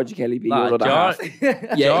around, Georgie Kelly be Nah, your other half.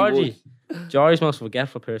 Yeah, he Georgie. Georgie's the most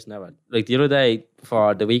forgetful person ever. Like the other day,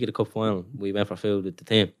 for the week of the cup final, we went for food with the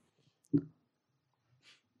team.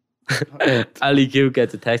 Ali Q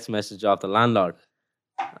gets a text message off the landlord.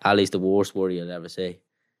 Ali's the worst word you'll ever say. I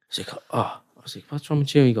was like, I was like, what's wrong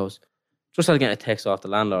with you? He goes, just started getting a text off the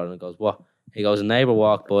landlord. And he goes, what? He goes, a neighbour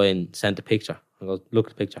walked by and sent a picture. I goes, look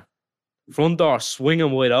at the picture. Front door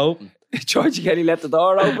swinging wide open. Georgie Kelly left the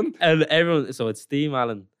door open. And everyone, so it's Steve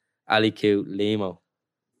Allen, Ali Q, Limo,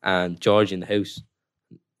 and Georgie in the house.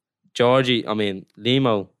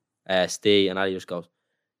 Limo, Steve, and Ali just goes,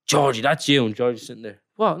 Georgie, that's you. And Georgie's sitting there,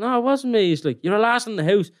 what? No, it wasn't me. He's like, you're the last in the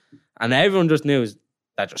house. And everyone just knew,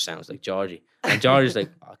 that just sounds like Georgie. And Georgie's like,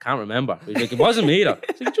 I can't remember. He's like, it wasn't me though.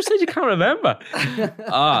 He's like, you just said you can't remember.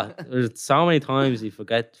 There's so many times he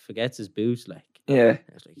forgets his boots. Like, Yeah.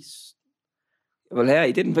 it's like, Well, yeah,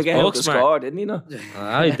 he didn't forget how book to smart. score, didn't he? No.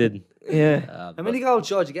 I didn't. Yeah. How many goals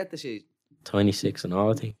Georgie get this season? 26 and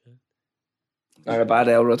all, I think. Not a bad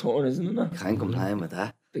hour return, isn't it? No? Can't complain with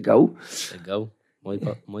that. The go. There you go.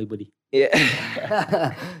 My buddy.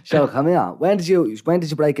 Yeah. So come here. When did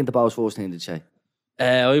you break into Bowes first team? Did you say?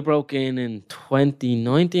 I broke in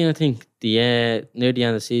 2019, I think. Near the end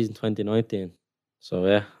of the season, 2019. So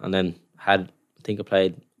yeah, and then I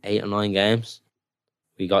played 8 or 9 games.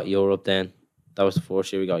 We got Europe then. That was the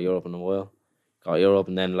first year we got Europe in a while. Got Europe,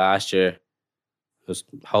 and then last year, I was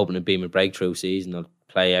hoping to be my breakthrough season. I'd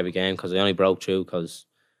play every game because I only broke through because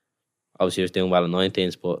obviously I was doing well in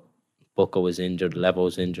 19s, but Bucko was injured, Levo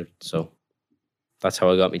was injured, so that's how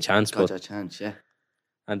I got my chance. Got But your chance, yeah.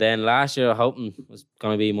 and then last year, hoping it was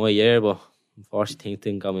going to be my year, but unfortunately things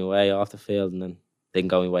didn't go my way off the field, and then didn't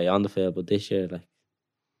go my way on the field. But this year, like,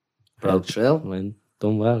 Broke thrill. went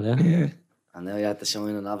done well, yeah. Yeah. And now you had to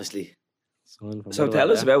sign and obviously. Signed from So Motherwell,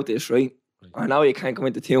 tell us yeah. about this, right? I know you can't go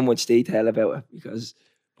into too much detail about it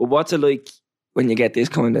but what's it like when you get this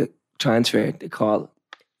kind of transfer, they call?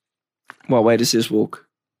 What way does this work?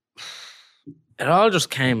 It all just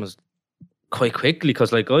came as quite quickly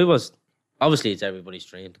because, like, I was obviously it's everybody's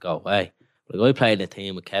dream to go away. Like, I played in a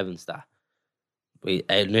team with Kevin Stat.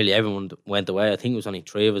 Nearly everyone went away. I think it was only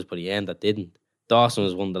 3 of us by the end that didn't. Dawson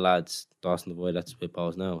was one of the lads. Dawson the boy that's with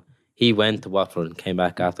Bowes now. He went to Watford and came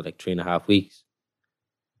back after like 3.5 weeks.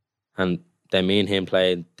 And then me and him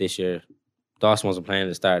played this year. Dawson wasn't playing at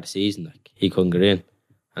the start of the season. Like, he couldn't get in.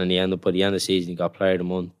 And in the end, by the end of the season, he got Player of the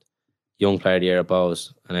Month, Young Player of the Year at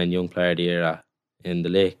Bowes, and then Young Player of the Year in the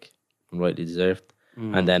league. And rightly deserved.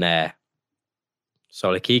 And then, so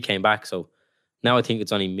like he came back. So now I think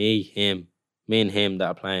it's only me and him that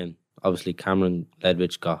are playing. Obviously, Cameron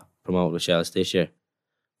Ledwidge got promoted with Chelsea this year.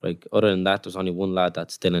 Like, other than that, there's only one lad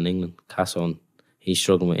that's still in England, Casso, and he's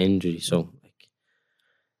struggling with injury. So, like,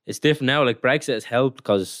 it's different now. Like, Brexit has helped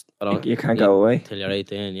because You can't go away. till you're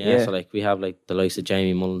 18. Yeah. Yeah. So, like, we have like the likes of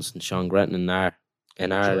Jamie Mullins and Sean Gretton in our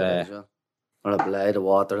Or a blade of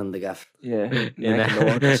water in the gaff. Yeah. in Neck in the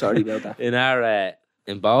water. Sorry about that.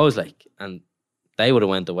 in Bowes, like, and they would have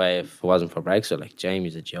went away if it wasn't for Brexit. Like,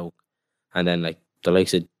 Jamie's a joke, and then like the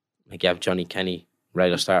likes of like you have Johnny Kenny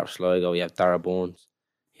regular start for Sligo. You have Dara Bournes,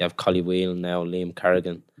 you have Collie Whelan now, Liam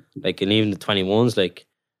Carrigan. Like, and even the 21s, like,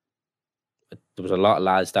 there was a lot of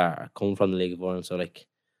lads that are coming from the League of Ireland. So, like,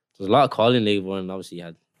 there's a lot of quality in the League of Ireland. Obviously, you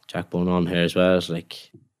had Jack Bone on here as well. So,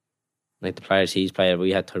 like the players he's played,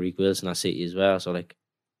 we had Tariq Wilson at City as well. So, like,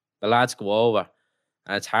 the lads go over,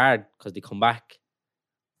 and it's hard because they come back,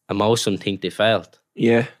 and most of them think they failed.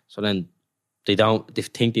 Yeah. So then they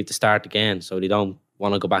think they have to start again, so they don't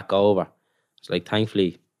want to go back over. It's like,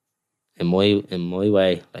 thankfully, in my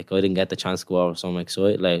way, like, I didn't get the chance to go over, so I'm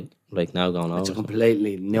excited, like now going over. It's a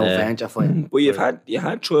completely new venture for you. But you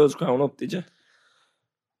had trials growing up, did you?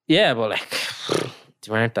 Yeah, but like,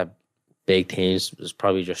 they weren't that big teams. It was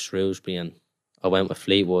probably just Shrewsbury, and I went with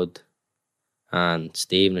Fleetwood and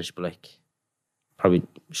Stevenage, but like, probably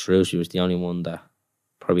Shrewsbury was the only one that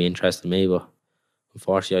probably interested me. But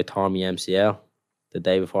unfortunately, I tore my MCL the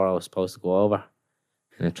day before I was supposed to go over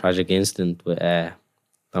in a tragic incident with, I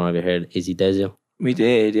don't know if you heard, Izzy Desio. We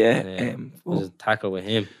did, yeah. It was a tackle with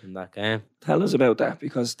him in that game. Tell us about that,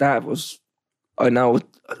 because that was, I know,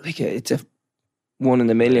 like, it's a one in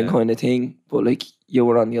a million kind of thing, but like, you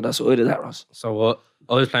were on the other side of that, Ross. So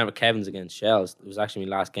I was playing for Kevin's against Shells. It was actually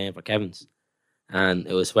my last game for Kevin's, and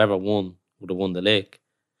it was whoever won would have won the league.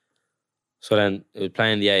 So then it was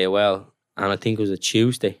playing the AOL, and I think it was a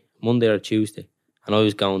Tuesday, Monday or Tuesday, and I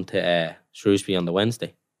was going to Shrewsbury on the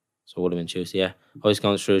Wednesday. So it would have been Tuesday, yeah. I was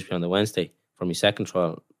going to Shrewsbury on the Wednesday for my second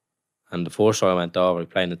trial, and the first trial I went over, we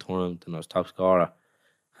played in the tournament, and I was top scorer,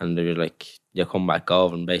 and they were like, you come back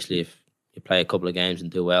over, and basically if you play a couple of games and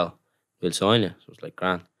do well, we'll sign you. So it was like,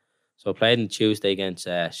 grand. So I played on Tuesday against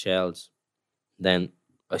Shells. Then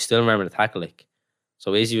I still remember the tackle, like,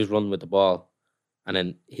 so Izzy was running with the ball, and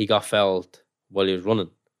then he got fouled while he was running.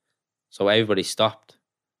 So everybody stopped.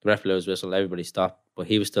 The referee blew his whistle, everybody stopped, but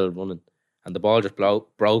he was still running. And the ball just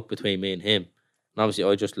broke between me and him. And obviously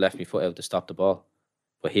I just left my foot out to stop the ball.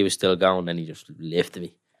 But he was still going, and he just lifted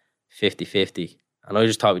me 50-50. And I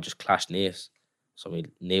just thought we just clashed knees. So my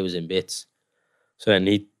knee was in bits. So then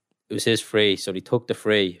it was his free, so he took the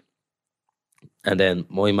free. And then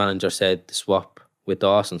my manager said to swap with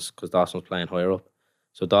Dawson's, because Dawson was playing higher up.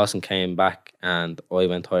 So Dawson came back and I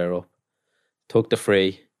went higher up. Took the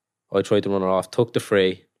free. I tried to run it off. Took the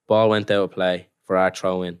free. Ball went out of play for our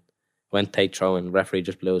throw-in. Went to take throw-in. Referee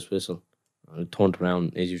just blew his whistle. I turned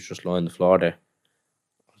around. He was just lying on the floor there.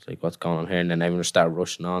 I was like, what's going on here? And then everyone started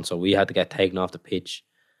rushing on. So we had to get taken off the pitch.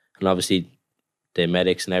 And obviously the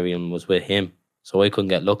medics and everyone was with him. So I couldn't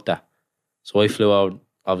get looked at. So I flew out.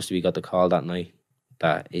 Obviously we got the call that night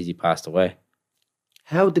that Izzy passed away.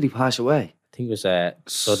 How did he pass away? I think it was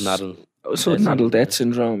sudden Sudden death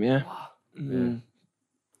syndrome, yeah.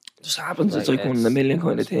 Just happens. It's like one in a million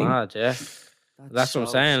kind of thing. Mad, yeah. That's what I'm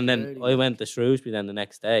saying. And then I went to Shrewsbury then the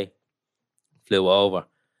next day. Flew over.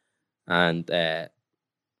 And they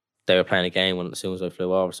were playing a game as soon as I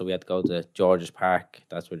flew over. So we had to go to George's Park.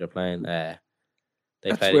 That's where they're playing.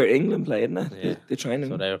 That's where England play, isn't it? Yeah. The training.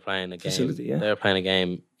 So they were playing a game. Facility, yeah. They were playing a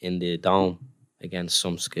game in the Dome against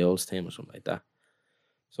some skills team or something like that.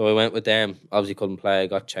 So I went with them. Obviously couldn't play. I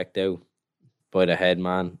got checked out by the head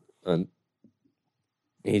man, and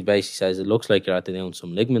he basically says, it looks like you're after doing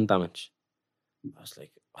some ligament damage. I was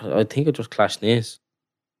like, I think I just clashed knees.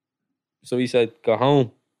 So he said, go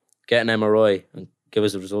home, get an MRI and give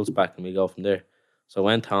us the results back, and we go from there. So I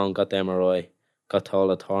went home, got the MRI, got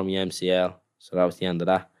told I tore my MCL. So that was the end of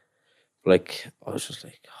that. But like, I was just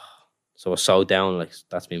like, oh. So I was so down, like,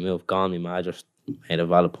 that's me move, gone. My ma just made a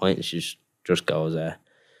valid point, and she just goes,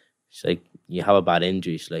 she's like, you have a bad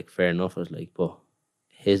injury. She's like, fair enough. I was like, but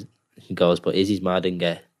he goes, but Izzy's ma didn't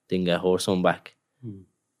get her son back. And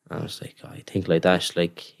I was like, oh, I think like that. She's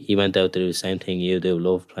like, he went out to do the same thing you do,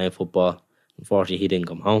 love playing football. Unfortunately, he didn't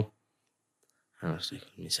come home. And I was like,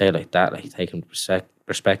 when you say it like that, like, taking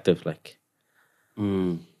perspective, like,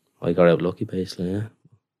 I got out lucky, basically, yeah.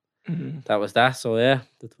 That was that. So, yeah,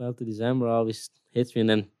 the 12th of December always hits me. And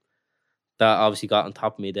then that obviously got on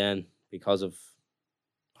top of me then because of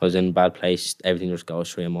I was in a bad place. Everything just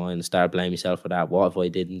goes through my mind. I started blaming myself for that. What if I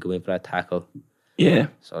didn't go in for that tackle? Yeah.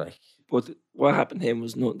 So, like... But what happened to him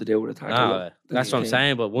was nothing to do with the tackle. No, that's what I'm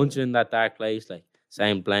saying. But once you're in that dark place, like,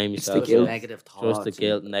 saying blame yourself. It's the guilt. Negative thoughts. Just the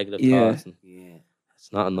guilt, negative Yeah. thoughts. And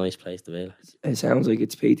it's not a nice place to be. Like. It sounds like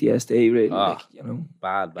it's PTSD, really. Oh, like, you know,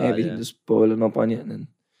 bad, everything yeah. just boiling up on you. And then,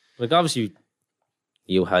 Like, obviously,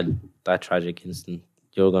 you had that tragic incident.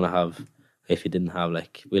 You're going to have, if you didn't have,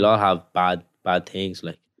 like, we'll all have bad things,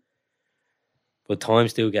 like. But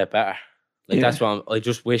times do get better. Like, Yeah. that's what I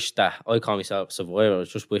just wish that, I call myself a survivor. I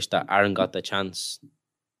just wish that Aaron got the chance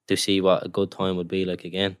to see what a good time would be like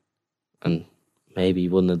again. And maybe he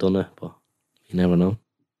wouldn't have done it, but You never know.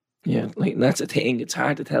 Yeah, like that's the thing. It's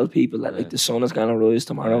hard to tell people that like the sun is gonna rise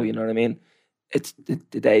tomorrow. You know what I mean? It's the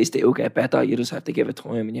days do get better. You just have to give it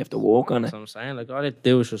time and you have to work on That's it. what I'm saying. Like, all I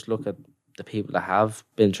do is just look at the people that have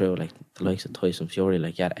been through, like the likes of Tyson Fury,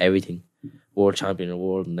 like he had everything, world champion of the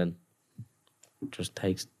world, and then just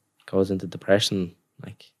goes into depression.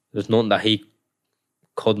 Like, there's nothing that he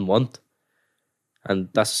couldn't want. And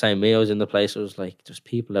that's the same me. I was in the place, it was like, there's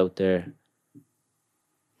people out there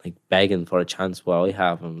like begging for a chance what I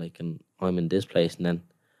have, and like, and I'm in this place, and then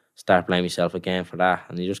start blaming myself again for that,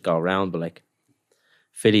 and you just go around. But like,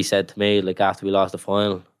 Philly said to me, like, after we lost the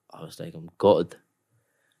final, I was like, I'm gutted.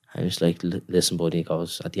 I was like, listen, buddy, he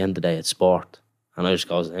goes, at the end of the day, it's sport. And I just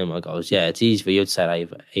goes to him, I goes, yeah, it's easy for you to say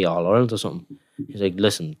I've a All-Ireland or something. He's like,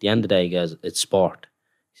 listen, at the end of the day, he goes, it's sport.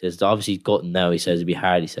 He says, it's obviously gutting now. He says, it'd be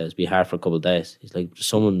hard. He says, it'd be hard for a couple of days. He's like, there's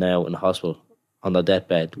someone now in the hospital on their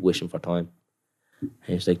deathbed wishing for time. And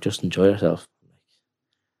he's like, just enjoy yourself.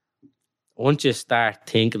 Once you start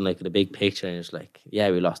thinking like the big picture, and it's like, yeah,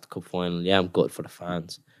 we lost the cup final. Yeah, I'm good for the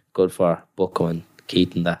fans. Good for Bucco and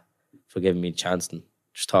Keaton that for giving me a chance, and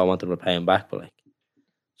just thought I wanted to repay him back. But like,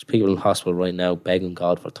 there's people in hospital right now begging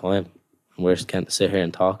God for time, and we're just can't sit here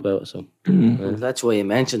and talk about it. So That's why you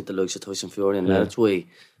mentioned the likes of Tyson Fury, and that's why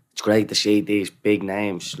it's great to see these big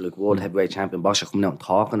names like world heavyweight champion boxer coming out and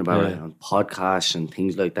talking about it on podcasts and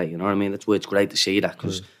things like that. You know what I mean? That's why it's great to see that,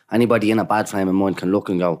 because anybody in a bad frame of mind can look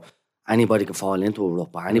and go, anybody can fall into a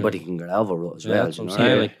rut, but anybody can get out of a rut as well. That's what I'm you know saying.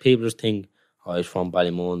 what I mean? Like, people just think, oh, he's from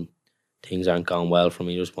Ballymun, things aren't going well for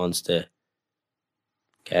me. He just wants to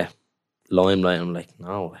get limelight. I'm like,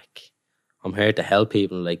 no, like, I'm here to help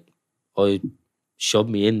people. Like, I shoved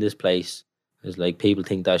me in this place. It's like, people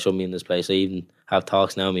think that I shoved me in this place. I even have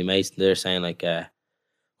talks now with my mates, and they're saying like, I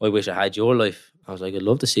wish I had your life. I was like, I'd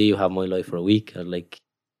love to see you have my life for a week. I had like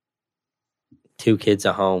 2 kids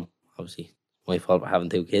at home. Obviously, my fault for having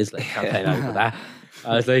 2 kids. Like, can't pay out for that.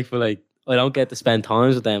 I was like, but like, I don't get to spend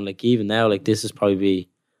times with them. Like, even now, like, this is probably be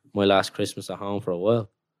my last Christmas at home for a while.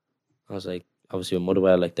 I was like, obviously with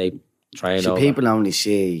Motherwell, like, they train So over. people only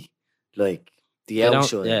see like the They don't,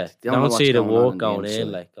 outside. yeah, They don't know what's see the on work the going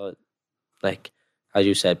inside. in. Like as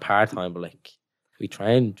you said, part time, but like, we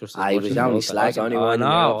train just as Aye, much we as don't most. slack. That's only I one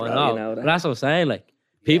know. But that's what I'm saying. Like,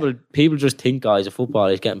 people just think, guys, a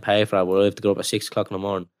footballer is getting paid for that. Where I have to go up at 6 o'clock in the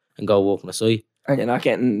morning and go walk on the site. And you're not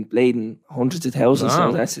getting bleeding hundreds of thousands,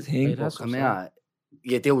 No. so that's the thing. Hey, that's Come here,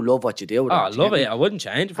 you do love what you do. Oh, I love it. I wouldn't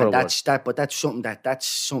change it for And a word. that's that, but that's something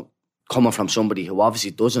that's coming from somebody who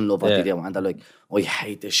obviously doesn't love what they do, and they're like, "Oh, I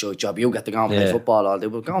hate this shit job. You get to go and play Yeah. football all day.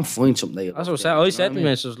 Well, go and find something." That you That's love what I doing, said. I do said you know to me,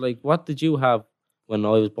 I was like, what did you have when I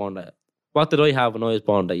was born? What did I have when I was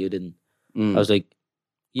born that you didn't? what I mean? I was like,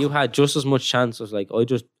 you had just as much chance. I was like, I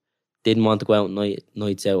just didn't want to go out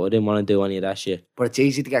nights out. I didn't want to do any of that shit. But it's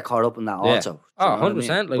easy to get caught up in that Yeah. also. Oh, Do you know what I mean?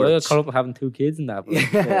 100%. Like, But I got it's- caught up with having 2 kids and that.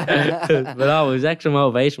 But, but no, it was extra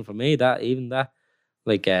motivation for me, that.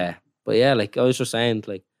 Like, but yeah, like, I was just saying,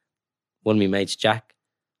 like, one of my mates, Jack,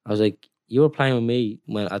 I was like, you were playing with me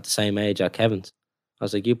when at the same age at Kevin's. I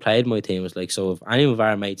was like, you played my team. I was like, so if any of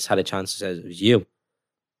our mates had a chance to say it was you.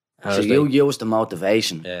 And I So was you like, use the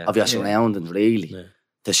motivation Yeah. of your Yeah. surroundings, really, Yeah.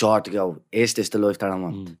 to sort of go, is this the life that I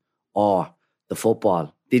want? Mm. Or the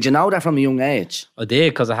football. Did you know that from a young age? I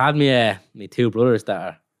did, because I had me 2 brothers that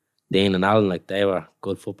are Dean and Alan, like, they were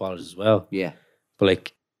good footballers as well. Yeah. But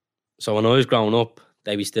like, so when I was growing up,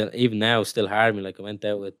 they be still, even now, still hard me. Like, I went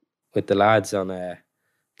out with the lads on, I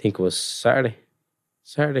think it was Saturday,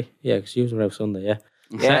 yeah, because you were out Sunday, yeah.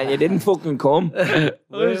 Yeah, you didn't fucking come. I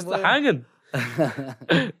was hanging.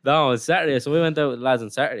 No, it was Saturday, so we went out with the lads on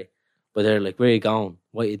Saturday. But they're like, where are you going?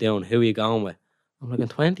 What are you doing? Who are you going with? I'm like, I'm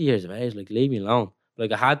 20 years of age, like, leave me alone.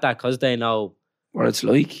 Like, I had that because they know What it's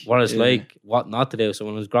like. what it's Yeah. like, what not to do. So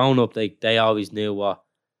when I was growing up, they always knew what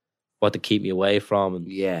to keep me away from and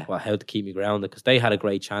Yeah. how to keep me grounded, because they had a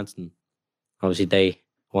great chance, and obviously they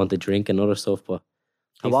wanted drink and other stuff. But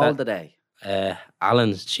How if old are they?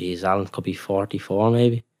 Alan could be 44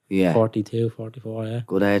 maybe, Yeah. 42, 44, yeah.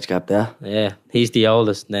 Good age gap there. Yeah, he's the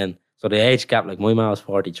oldest, and then, so the age gap, like, my man was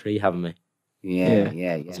 43 having me.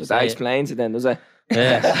 Yeah. So that explains it then, does it?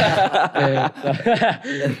 Yeah.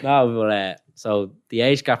 No, but so the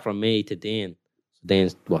age gap from me to Dean, so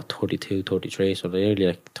Dean's what, 32, 33, so they're nearly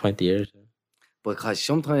like 20 years. Because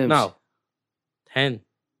sometimes... No, 10,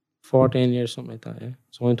 14 years, something like that, yeah.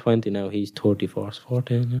 So I'm 20 now, he's 34, so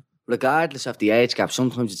 14, yeah. Regardless of the age gap,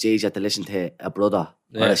 sometimes it's easier to listen to a brother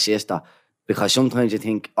or Yeah. a sister, because sometimes you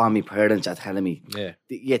think, oh, my parents are telling me. Yeah.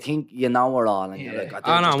 You think you know it all, and you're like,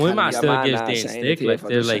 Oh no, my man your still man gives now Dean saying it stick, to you like, for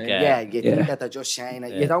they're just like, saying, yeah, you Yeah. think that they're just saying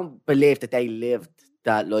it. Yeah. You don't believe that they lived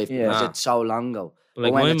that life because Yeah. it's so long ago. But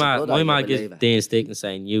like when my it's a ma, good my idea, ma believe gives it. Dean stick and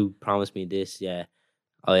saying, "You promised me this, yeah.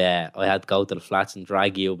 Oh yeah, I had to go to the flats and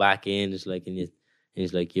drag you back in." It's like, and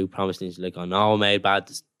he's like, "You promised." And he's like, "I know I made bad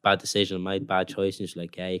decision, I made bad choice." And he's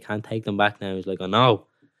like, "Yeah, you can't take them back now." He's like, "I know."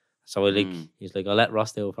 So he's like, "I'll let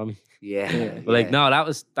Ross do it for me." Yeah. But like, no,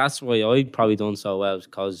 that's why I probably done so well,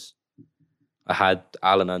 because I had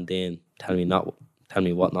Alan and Dean tell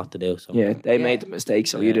me what not to do. So Yeah, they made the mistake,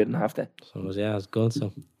 so you didn't have to. so it was good.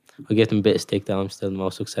 So I give them a bit of stick that I'm still the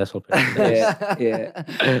most successful person. there is.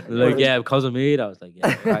 Yeah. Like, yeah, because of me, I was like,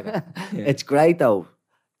 yeah, crack it. It's great though,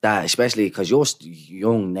 that especially because you're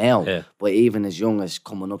young now, Yeah. but even as young as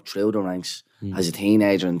coming up through the ranks as a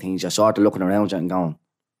teenager and things, you're sort of looking around you and going,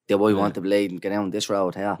 do I want to bleed and get down this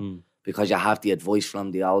road here? Because you have the advice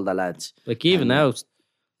from the older lads. Like even now,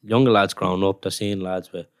 younger lads growing up, they're seeing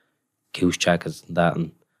lads with goose checkers and that,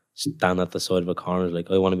 and stand at the side of a corner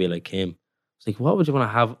like, I want to be like him. It's like, what would you want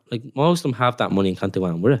to have? Like most of them have that money and can't do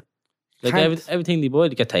anything with it. Like Can't. everything they buy,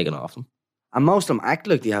 they get taken off them. And most of them act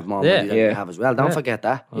like they have more money than Yeah. they have as well. Don't Yeah. forget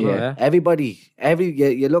that. I know, yeah. Everybody,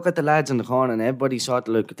 you look at the lads in the corner and everybody sort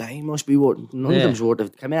of look, they must be worth, none of Yeah. them's worth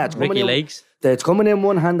it. Come here, it's coming Ricky in. Lakes. It's coming in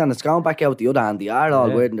one hand and it's going back out the other hand. They are all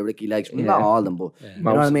Yeah. wearing the Ricky legs. Well, not all of them, but you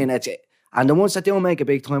know what I Most. mean? And the ones that don't make a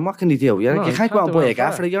big time, what can they do? You No, can't go out and do buy a anything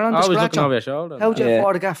gaff for for it. You're on the Always scratch. looking over your shoulder. How do you Yeah.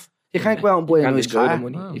 afford a gaff? You can't go out and buy You a can't nice enjoy car. the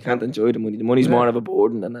money. You can't enjoy the money. The money's more of a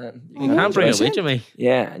burden than that. You can't bring it with you, mate.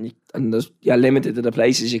 Yeah, and you're limited to the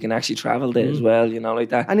places you can actually travel there as well, like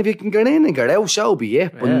that. And if you can get in and get out, so be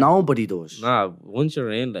it. But Yeah. nobody does. Nah, once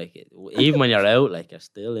you're in, like, even when you're out, like, you're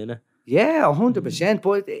still in it. Yeah, 100%.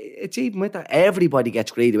 But it's even with that. Everybody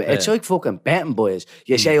gets greedy with it. It's Yeah. like fucking betting, boys.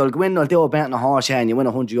 You say, I'll go in, I'll do a bet on a horse here, and you win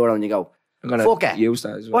 €100 and you go, I'm gonna fuck it. use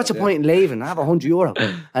that as well. what's the point in leaving? I have €100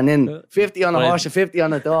 and then 50 on a Right. horse and 50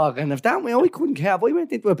 on a dog. And if that way, I couldn't care. If I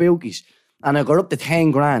went into a bookies and I got up to 10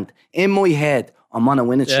 grand, in my head, I'm on a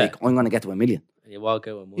winning streak. I'm going to get to $1 million. You walk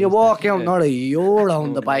out with money. You walk out, not €1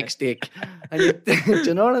 on the bike stick. And you, do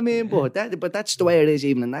you know what I mean? But that's the way it is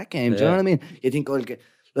even in that game. Do you know what I mean? You think, I'll get,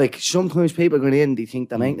 like, sometimes people go in, they think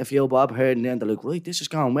they're making a few bob here and then they're like, right, this is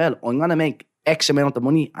going well. I'm going to make X amount of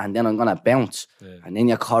money and then I'm going to bounce. And then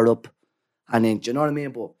you're caught up. And then, do you know what I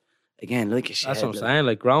mean? But again, like you said, That's what I'm saying.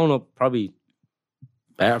 Like, growing up, probably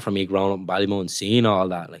better for me growing up in Ballymun and seeing all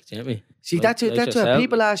that. Like, do you know what I mean? see, Like- that's like what yourself.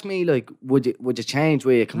 people ask me, like, would you change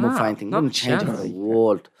where you come up Nah, for anything? not Wouldn't change it for the chance.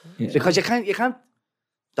 world. Yeah. Because you can't,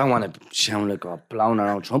 don't want to sound like a blown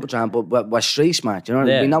around trumpet trying, but we're street smart, you know what I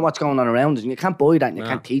mean? Yeah. We know what's going on around us, and you can't buy that and you No.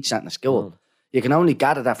 can't teach that in the school. No. You can only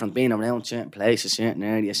gather that from being around certain places, certain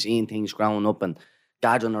areas, seeing things growing up and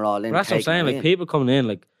gathering it all in. But that's what I'm taking saying. it Like, in. people coming in,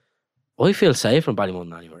 like, I feel safer in Ballymun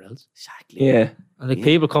than anywhere else. Exactly. Yeah. And like,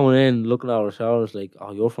 people coming in, looking over our shoulders, like,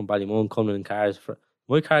 oh, you're from Ballymun, coming in cars.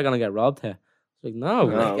 My car gonna get robbed here. It's like, no.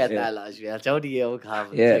 No. like, I get yeah. that, lads. Yeah, so do you,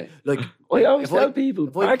 Calvin. Yeah. Like, I always If I- tell people,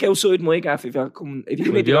 if I- park outside my gaff if you're coming. If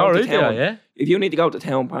you need to you're go to alright there, town, yeah. if you need to go to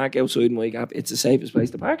town, park outside my gaff. It's the safest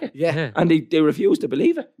place to park it. yeah. Yeah. And they refuse to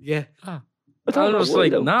believe it. Yeah. I don't I know was why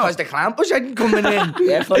like, though. no. Because the clampers ain't coming in.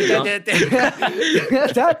 Yeah, fuck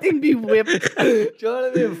That thing be whipped. Do you know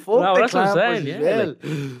what I mean? Fuck No, the that's what I'm clampers saying, as yeah, well.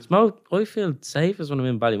 like, Smoke, I feel safe as when I'm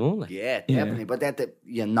in Ballymun. Like. Yeah, definitely. But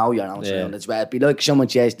you know you're on Yeah. sound as well. It'd be like someone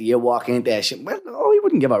says to you, walk in there, well, I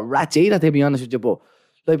wouldn't give a rat's either, to be honest with you, but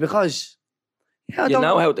like, because yeah, I You don't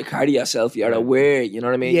know how to carry yourself. You're aware. You know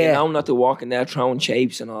what I mean. Yeah. You know not to walk in there throwing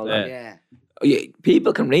shapes and all that. Yeah. Yeah,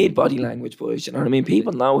 people can read body language, boys. You know what I mean.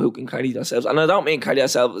 People know who can carry themselves, and I don't mean carry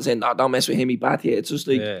yourself as in, oh, don't mess with him, he bad here. It's just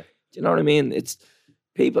like, Yeah. do you know what I mean? It's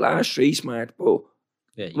people are street smart, but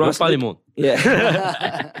Yeah, you're Ross, like- Ballymun.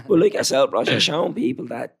 yeah. But like yourself, Ross, you're showing people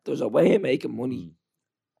that there's a way of making money,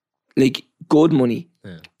 like good money,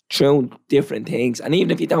 Yeah. through different things. And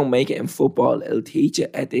even if you don't make it in football, it'll teach you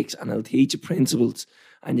ethics and it'll teach you principles,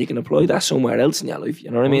 and you can apply that somewhere else in your life.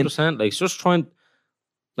 You know what I mean? 100%. Like, it's just trying,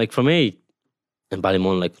 like, for me, in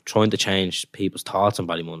Ballymun, like, trying to change people's thoughts in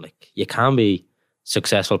Ballymun. Like, you can be a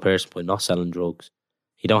successful person by not selling drugs.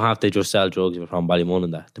 You don't have to just sell drugs if you're from Ballymun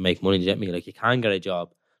and that to make money. Do you get me? Like, you can get a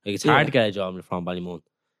job. Like, it's hard Yeah. to get a job when you're from Ballymun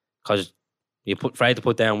because you afraid to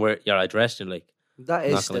put down where your address and like That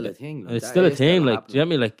is not still gonna a get- thing. it's That still a is thing. Like, do you happening. get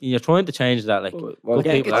me? Like, you're trying to change that. Like, We're good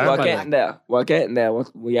getting, people are we're Ballymun. getting there. We're getting there.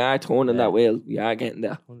 We are turning that wheel. We are getting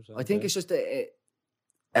there. I think it's just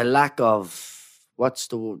a lack of, what's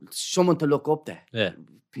the word? Someone to look up to. yeah.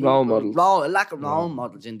 Role models. A lack of role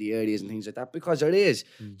models in the areas and things like that, because there is.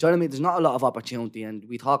 Do you know what I mean? There's not a lot of opportunity, and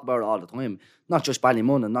we talk about it all the time. Not just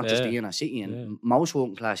Ballymun and not just the Yeah. inner city and Yeah. most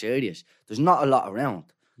working class areas. There's not a lot around.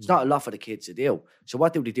 There's not a lot for the kids to do. So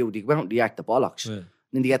what do? They go out and they act the bollocks. Yeah.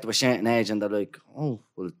 then they get to a certain age and they're like, oh,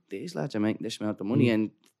 well, these lads are making this amount of money,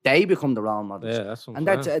 and they become the role models. Yeah, that's what And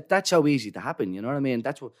I'm saying. that's how easy to happen, you know what I mean?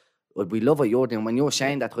 That's what we love what you're doing. When you're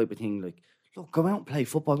saying that type of thing, like, look, go out and play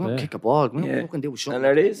football, go out and Yeah. kick a ball, go out Yeah. and fucking do something. And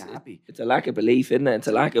it to make is. you happy. It's a lack of belief, isn't it? It's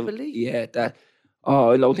a lack of Belief. yeah. That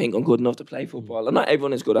I don't think I'm good enough to play football. And not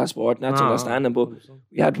everyone is good at sport. And that's No, understanding. But 100%.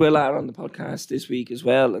 we had Will Arr on the podcast this week as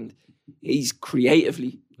well, and he's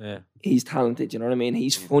creatively, Yeah. he's talented. You know what I mean?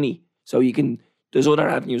 He's funny. So you can. There's other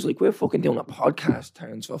avenues like we're fucking doing a podcast,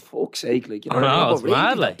 Terence, for fuck's sake. Like you know I what I mean? know, But it's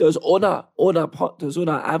mad, like. there's other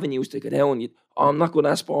avenues to go down. I'm not good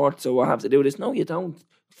at sport, so I have to do this. No, you don't.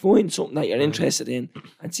 Find something that you're interested in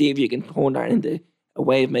and see if you can turn that into a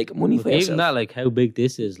way of making money for Even yourself. that, like, how big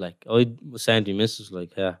this is. Like, I was saying to your missus,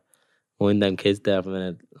 like, yeah, mind them kids there for a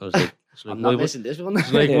minute. I was like, she's like, I'm "Why- not missing this one.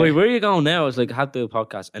 she's like, Yeah. wait, where are you going now? I was like, I have to do a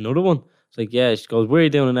podcast. Another one. It's like, yeah. She goes, where are you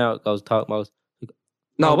doing it now? I goes, talk about.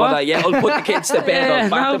 No, Oh, but what? yeah, I'll put the kids to bed. I'll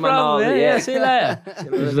back no them and all. problem. Yeah, see you later. You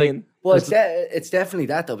know what I She's like, mean? Well, it's definitely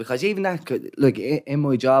that though, because even that, like in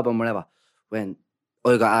my job and whatever, when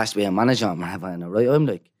I got asked to be a manager and whatever, and right, I'm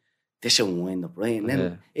like, this is a wind up, right? And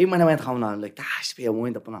then even when I went home, I'm like, that has to be a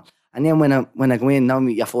wind up and all. And then when I go in now,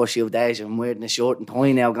 your first few days, I'm wearing a shirt and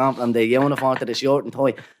tie now, gone from the uniform to the shirt and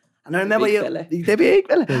tie. And I remember Big you, fella. the big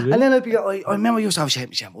fella. And then I remember you used to always say,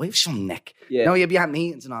 I have some neck. Yeah. Now you'd be at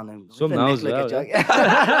meetings and all. And Some knows like well, a joke.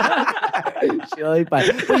 Shy,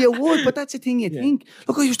 but you would, but that's the thing you think.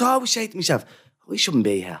 Look, I used to always say to myself, we shouldn't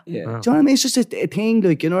be here. Yeah. Do you know what I mean? It's just a thing,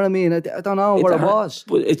 like, you know what I mean? I don't know It's what a it hard- was.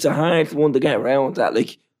 But it's a hard one to get around that,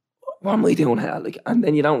 like, what am I doing here? Like, and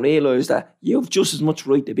then you don't realise that you've just as much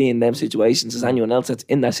right to be in them situations as anyone else that's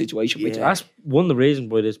in that situation with you. That's one of the reasons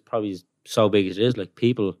why this probably is so big as it is. Like,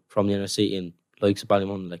 people from the inner city in likes of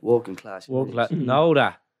Ballymun, like, Working class. working class, know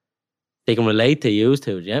that they can relate to you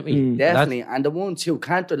too. Do you get me? Mm. Definitely. And the ones who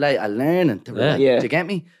can't relate are learning to relate. Yeah. Do you get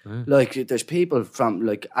me? Yeah. Like, there's people from,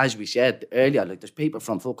 like, as we said earlier, like, there's people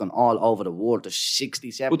from fucking all over the world. There's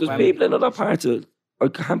 67. But there's people in other parts of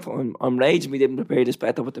I'm raging we didn't prepare this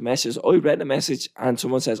better with the message. I read the message and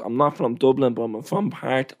someone says, I'm not from Dublin, but I'm from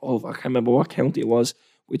part of, I can't remember what county it was,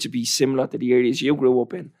 which would be similar to the areas you grew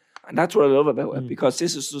up in. And that's what I love about it, because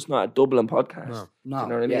this is just not a Dublin podcast. No. No, you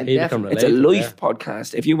know what I yeah, mean? People can definitely. It's a relate to it, life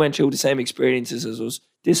podcast. If you went through the same experiences as us,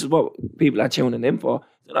 this is what people are tuning in for.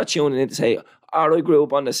 They're not tuning in to say, oh, I grew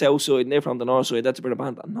up on the south side and they're from the north side, that's a bit of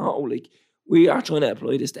banter. No, like, we are trying to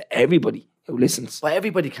apply this to everybody who listens. But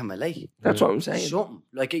everybody can relate. That's what I'm saying. Something.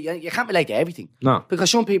 Like, you can't relate to everything. No. Because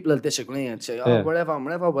some people will disagree and say, oh, Yeah. whatever.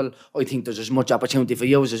 Well, I think there's as much opportunity for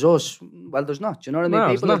you as us. Well, there's not. Do you know what I mean? No,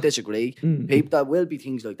 there's People will not. disagree. People, there will be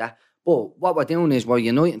things like that. But what we're doing is we're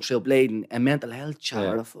uniting through blading a mental health chat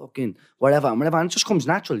or a fucking whatever and whatever. And it just comes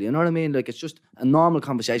natural, you know what I mean? Like, it's just a normal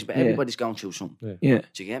conversation, but everybody's going through something. Yeah.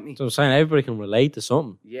 Do you get me? So I'm saying everybody can relate to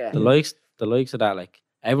something. Yeah. The likes of that, like,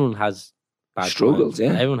 everyone has bad Struggles,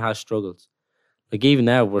 times. yeah. Everyone has struggles. Like, even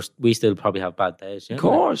now, we still probably have bad days. Yeah? Of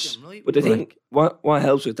course. Right. But the thing, what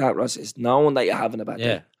helps with that, Ross, is knowing that you're having a bad Yeah.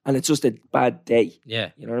 day. And it's just a bad day. Yeah.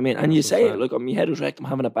 You know what I mean? And you That's say what it, I'm like, my head was wrecked, I'm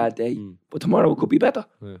having a bad day. Mm. But tomorrow it could be better.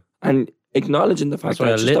 Yeah. And acknowledging the fact That's what,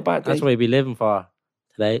 that it's just a bad day. that's what I'd be living for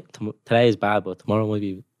today. Today is bad, but tomorrow might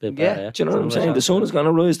be a bit Yeah. better. Yeah. Do you know what I'm Something saying? like The that. sun is going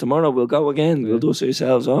to rise tomorrow. We'll go again. We'll dust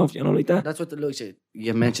ourselves off, you know, like that. That's what the likes of,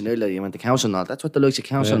 you mentioned earlier, you went to council and all. That's what the likes of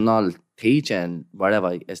council and all teach and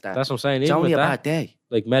whatever is that. That's what I'm saying. It's Even only with a that, bad day.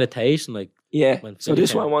 like meditation, like, Yeah. When So Philly this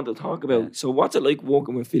is what I came. want to talk about. Yeah. So what's it like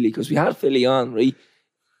working with Philly? Because we had Philly on, right?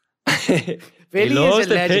 Philly he loves is a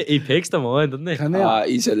the legend. he picks the mind, doesn't he? Come here.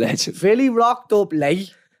 He's a legend. Philly rocked up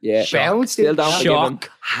late, Yeah. bounced Still in don't forgive him.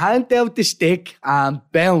 hand out the stick and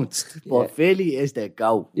bounced. But Yeah. Philly is the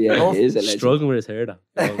go. Yeah, Tough. he is a legend. Struggling with his hair, though.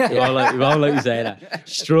 You won't let me say that.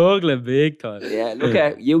 Struggling big time. Yeah, look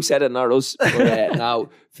at you said it, not us. But, now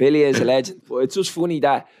Philly is a legend, but it's just funny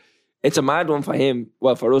that it's a mad one for him.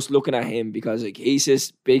 Well, for us looking at him because like he's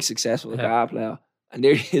this big successful guitar player, and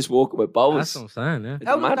there he is walking with That's bowls. what I'm saying, yeah. It's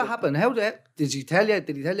How mad did that one. happen? Did he tell you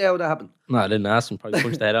how that happened? No, I didn't ask him. Probably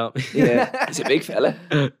punched the head out. Yeah, he's a big fella,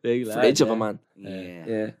 Big lad, fridge of yeah. a man. Yeah.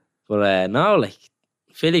 Yeah, But no, like,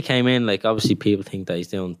 Philly came in, like, obviously people think that he's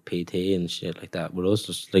doing PT and shit like that. With us,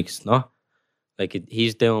 just, like, it's not. Like,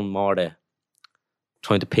 he's doing more the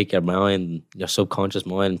trying to pick your mind, your subconscious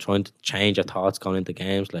mind, and trying to change your thoughts going into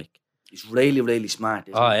games. Like, He's really, really smart.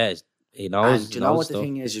 Isn't oh, he? yeah, he knows. And do you know what the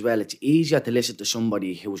thing is as well? It's easier to listen to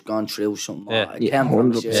somebody who's gone through something. Yeah. Or yeah, came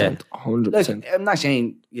from a 100%, 100%. Like, I'm not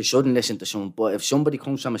saying you shouldn't listen to someone, but if somebody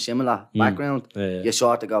comes from a similar background, Yeah. you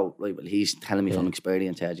sort of go, right, well, he's telling me from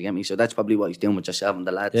experience here, do you get me? So that's probably what he's doing with yourself and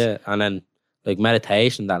the lads. Yeah, and then, like,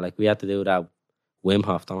 meditation, that, like, we had to do that Wim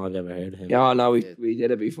Hof. Don't know if you ever heard of him. Yeah, no, we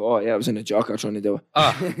did it before. Yeah, I was in a jogger trying to do it.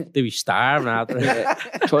 Oh, they be starving after it.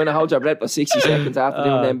 Trying to hold your breath for 60 seconds after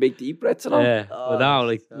doing them big deep breaths and all. Yeah, but no,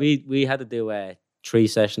 like we had to do 3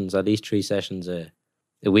 sessions, at least 3 sessions a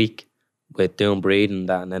week with doing breathing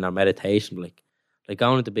that, and then our meditation. Like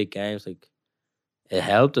going into big games, like it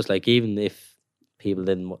helped us. Like even if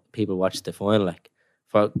people watched the final, like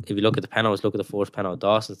if you look at the penalties, look at the first penalty,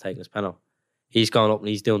 Dawson's taking his penalty. He's going up and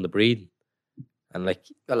he's doing the breathing, and like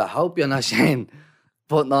Well, I hope you're not Shane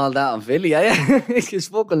putting all that on Philly, are you? He's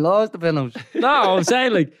fucking lost the penalty. no, I'm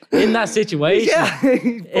saying like in that situation. Yeah,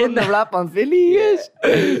 he's putting the rap on Philly, he is.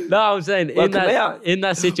 No, I'm saying Well, in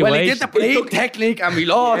that situation. Well, he did the break technique and we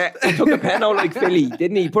lost. Yeah, he took a pen out like Philly,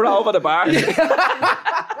 didn't he? Put it over the bar.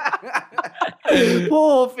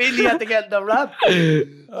 Poor Philly had to get the rap.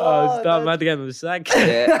 Oh, stop! I'm about to get him a sack.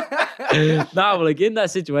 Yeah. No, but like in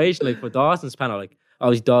that situation, like for Dawson's panel, like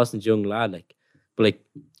obviously Dawson's young lad, like, but like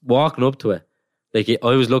walking up to it, like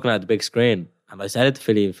I was looking at the big screen and I said it to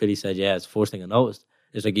Philly, and Philly said, "Yeah, it's the first thing I noticed."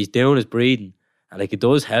 It's like he's doing his breathing, and like it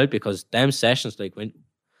does help because them sessions, like when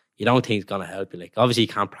you don't think it's gonna help you, like obviously you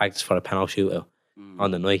can't practice for a penalty shootout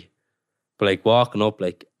on the night, but like walking up,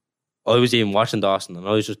 like I was even watching Dawson and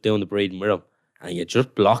I was just doing the breathing with him, and you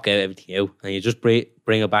just block out everything out, and you just bring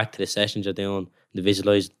it back to the sessions you're doing, the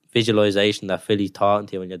visualization that Philly's talking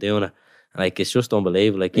to you when you're doing it, and like it's just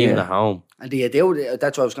unbelievable. Like even at home, And do you do,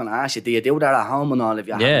 that's what I was going to ask you, do you do that at home and all if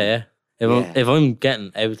you have yeah. If I'm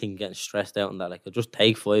getting stressed out and that, like I'll just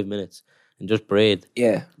take 5 minutes and just breathe.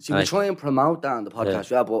 Yeah. See, we Aye. try and promote that on the podcast,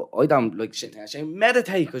 yeah, but I don't like sitting there saying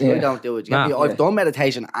meditate because I Yeah. don't do it. You Nah. get me? I've done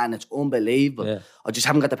meditation and it's unbelievable. Yeah. I just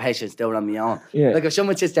haven't got the patience to do it on my own. Yeah. Like if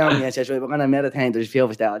someone sits down with me and says, right, we're going to meditate, there's a few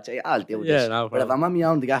of us there, I'd say, I'll do Yeah, this. no But if problem. I'm on my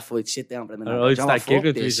own, the gaff would sit down for a minute. Or I'd John, start fuck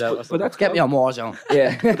giggling to this. yourself. But that's Get me on Warzone.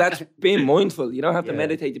 Yeah, but that's being mindful. You don't have to Yeah.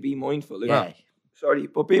 meditate to be mindful. Like, Yeah. Sorry,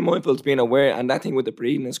 but being mindful is being aware, and that thing with the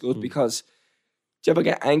breathing is good because do you ever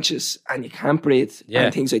get anxious and you can't breathe Yeah.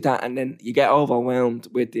 and things like that, and then you get overwhelmed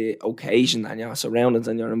with the occasion and your surroundings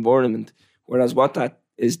and your environment. Whereas what that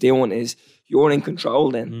is doing is you're in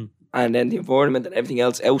control then, and then the environment and everything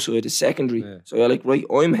else outside is secondary. Yeah. So you're like, right,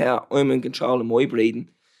 I'm here, I'm in control of my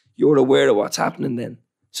breathing. You're aware of what's happening then,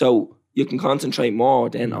 so you can concentrate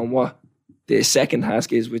more then on what the second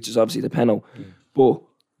task is, which is obviously the penalty. But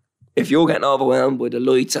if you're getting overwhelmed by the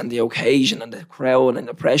lights and the occasion and the crowd and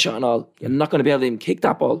the pressure and all, you're not going to be able to even kick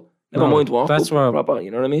that ball. Never No, mind walk that's up where- proper, you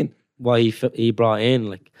know what I mean? Why he brought in,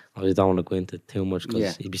 like I don't want to go into too much because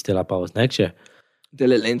Yeah. he'd be still at Bows next year. The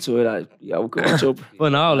little inside, go what's up?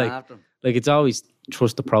 But no, like After him. it's always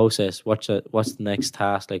trust the process. What's the next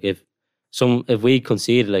task? Like if we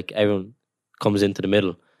concede, like everyone comes into the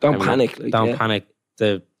middle. Don't Everyone- panic. Like, don't yeah. panic.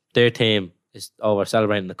 Their team is over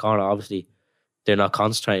celebrating in the corner. Obviously, they're not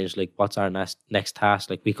concentrating. It's like, what's our next task?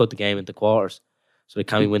 Like we cut the game into quarters. So like,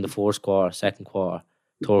 can we win the first quarter, second quarter,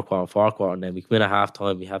 third quarter, fourth quarter, and then we win at half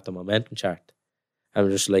time. We have the momentum chart, and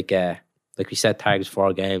we're just like we set targets for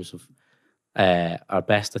our games. Of our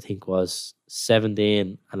best, I think, was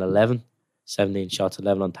 17 and 11. 17 shots,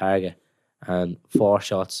 11 on target, and 4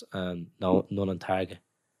 shots and none on target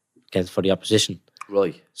against for the opposition.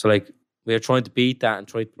 Right. So like we were trying to beat that and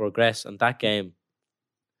try to progress. And that game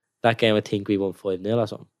I think we won 5-0 or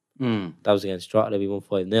something. That was against Drogheda. We won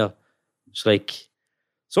 5-0. So like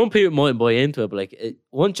some people mightn't buy into it, but like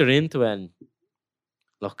once you're into it, and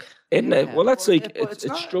look, Isn't it? Yeah, Well, that's but like, it- but it's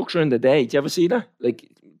it's not- structuring the day. Do you ever see that? Like,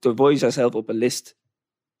 devise yourself up a list.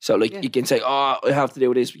 So, like, Yeah. you can say, oh, I have to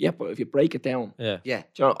do this. Yeah, but if you break it down, yeah, Yeah.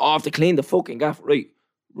 do you know, I have to clean the fucking gaff. Right,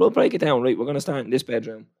 we'll break it down. Right, we're going to start in this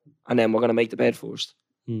bedroom, and then we're going to make the bed first.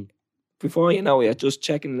 Hmm. Before you know it, you're just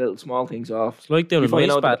checking little small things off. it's like doing Before a you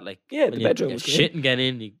ice know bath. the- Like Yeah, when the you bedroom get was shit clean. and get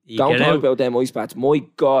in, you Don't get talk out. about them ice baths. My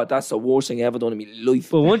God, that's the worst thing I ever done in my life.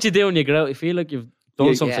 But once you do and you get out, you feel like you've done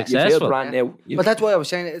You- something yeah, You feel successful. brand new. You- But that's why I was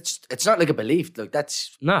saying it's not like a belief. Like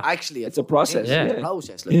that's Nah. actually It's a process, thing. It's yeah. a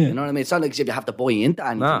process. Like, Yeah. You know what I mean? It's not like as if you have to buy into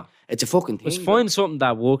anything. Nah. It's a fucking thing. Just like. find something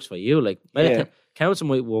that works for you. Like counselling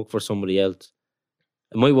might work for somebody else.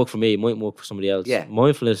 It might work for me. It might work for somebody else. Yeah.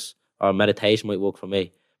 Mindfulness or meditation might work for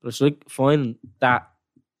me. But it's like find that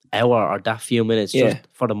hour or that few minutes Yeah. just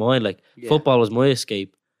for the mind. Like Yeah. football was my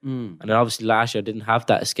escape, Mm. and then obviously last year I didn't have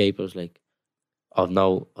that escape. I was like, I've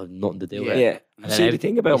nothing to do Yeah. with it. Yeah. And See, then the every-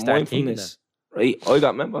 thing you about start thinking mindfulness, right? I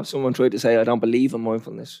remember someone tried to say, I don't believe in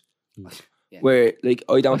mindfulness. Yeah. Where, like,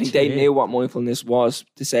 I don't What think you they mean? knew what mindfulness was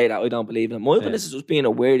to say that I don't believe in it. Mindfulness is just being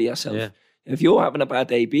aware of yourself. Yeah. If you're having a bad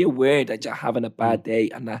day, be aware that you're having a bad day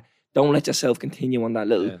and that don't let yourself continue on that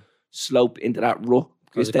little Yeah. slope into that rut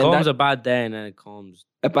Because It then comes that, a bad day and then it comes.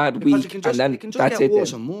 a bad Because week, it can just, and then it can just that's get it.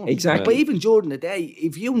 worse then. and more. Exactly. But even during the day,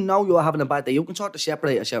 if you know you're having a bad day, you can sort of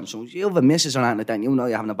separate yourself. So if you have a missus or anything like that, and you know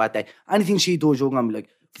you're having a bad day. Anything she does, you're going to be like,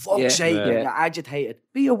 fuck's Yeah. sake, Yeah. you're agitated.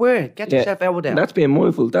 Be aware. Get Yeah. yourself out of there. And that's being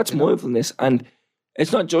mindful. That's You know? mindfulness. And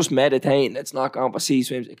it's not just meditating. It's not going for sea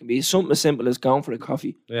swims. It can be something as simple as going for a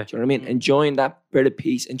coffee. Yeah. Do you know what I mean? Enjoying that bit of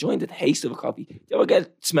peace. Enjoying the taste of a coffee. Do you ever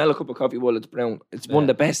smell a cup of coffee while it's brown? It's one of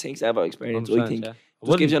the best things I've ever experienced, I 100%, think. yeah.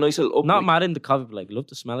 Just gives you a nice little up. Not mad in the coffee, but like love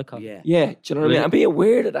the smell of coffee. Yeah. Yeah, do you know what I mean? Really? And be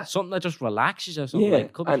aware of that. Something that just relaxes you. Something Yeah,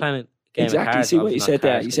 like could be and playing a game Exactly. of cards. See what you obviously said not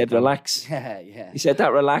there? cards, You but said you know. relax. Yeah, yeah. You said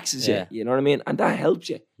that relaxes Yeah. you. You know what I mean? And that helps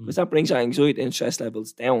you because that brings your anxiety and stress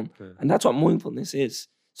levels down. And that's what mindfulness is.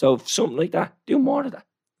 So if something like that, do more of that.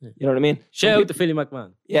 Yeah. You know what I mean? Shout Some out to Philly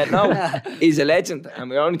McMahon. Yeah, no, he's a legend, and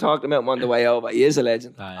we only talked about him on the way over. He is a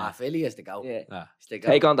legend. Philly is the go. Yeah. He's the go.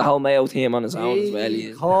 Take on the whole Mayo team on his own as well. He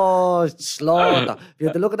is. Oh, slaughter. If you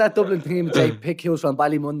have to look at that Dublin team and say, pick who's from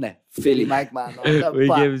Ballymundy. Philly. McMahon. We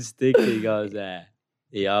give him stick. He goes,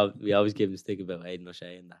 we always give him stick about Aidan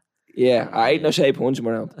O'Shea and that. Yeah, I ain't no shape punch him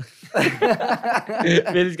around.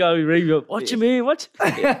 Philly's got to be ringing me up. What you mean? What?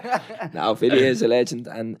 No, Philly is a legend,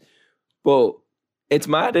 but it's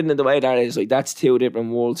mad, isn't it, the way that is? Like, that's two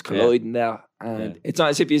different worlds colliding there. And it's not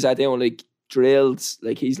as if he's doing like drills,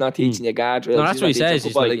 like he's not teaching you guard drills. No, that's he's what he not teaching says.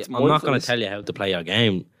 He's football, like, it's I'm not going mindfulness. to tell you how to play your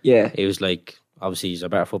game. Yeah. He was like, obviously he's a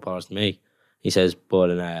better footballer than me. He says,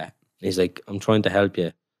 but he's like, I'm trying to help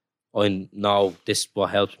you. I know this is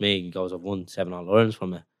what helps me. He goes, I've won 7 All-Irelands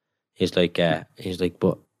from it. He's like,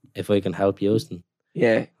 but if I can help you, then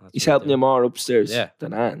Yeah, That's he's what helping they you more upstairs Yeah.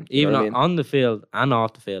 than that. You even know what I mean? on the field and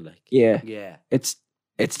off the field, like, Yeah, Yeah. it's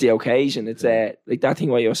the occasion. It's like that thing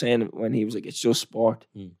what you were saying when he was like, it's just sport.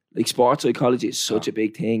 Mm. Like sports psychology is such a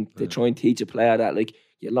big thing. They try and teach a player that like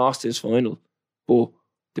you lost this final, but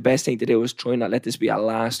the best thing to do is try not let this be our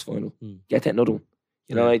last final. Mm. Get to another one.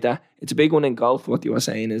 You know, like that. It's a big one in golf. What you were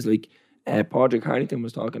saying is like Padraig Harrington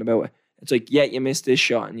was talking about it. It's like, yeah, you missed this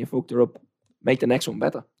shot and you fucked her up. Make the next one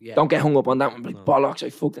better. Yeah. Don't get hung up on that one. Like, bollocks, I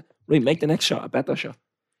fucked it. Right, make the next shot a better shot.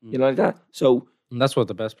 You know, like that. So, and that's what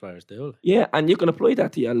the best players do. Like. yeah, and you can apply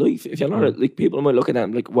that to your life. If you're not, like, people might look at that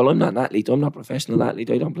and be like, well, I'm not an athlete. I'm not a professional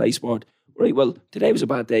athlete. I don't play sport. Right, well, today was a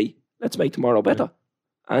bad day. Let's make tomorrow better.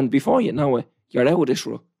 And before you know it, you're out of this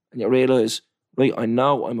rut and you realise, right, I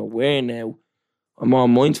know, I'm aware now. I'm more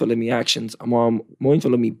mindful of my actions. I'm more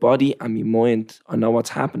mindful of my body and my mind. I know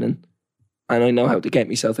what's happening. And I know how to get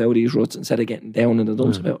myself out of these ruts instead of getting down in the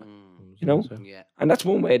dumps about it. You know? Yeah. And that's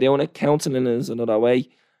one way of doing it. Counselling is another way.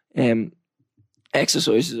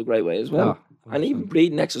 Exercise is a great way as well. And even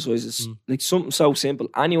breathing exercises, like something so simple.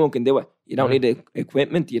 Anyone can do it. You don't need the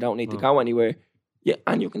equipment. You don't need to go anywhere. Yeah,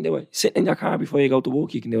 and you can do it. Sitting in your car before you go to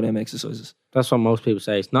work, you can do them exercises. That's what most people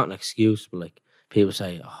say. It's not an excuse, but like people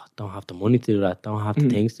say, oh, don't have the money to do that. Don't have the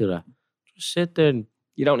things to do that. Just sit there and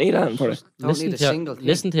You don't need anything for it. Don't need a single thing.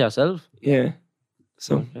 listen to yourself. Yeah.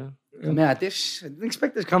 So, Yeah. Yeah, I didn't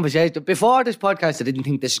expect this conversation. Before this podcast, I didn't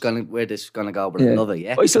think this is where this is gonna go, but I Yeah. love it,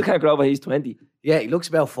 yeah. I still can't grow over. He's 20. Yeah, he looks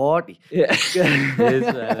about 40. Yeah.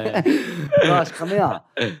 Gosh, come here.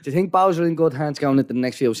 Do you think Bowser in good hands going into the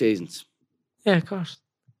next few seasons? Yeah, of course.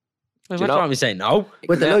 Like, you what do know- you want me to say? No.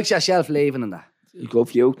 With the likes of yourself leaving and that. Good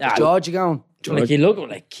for you. Yeah. George, you going? Like you look at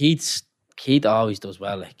like Keith always does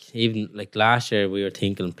well. Like even like last year we were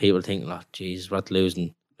thinking, people thinking, oh Jesus, we're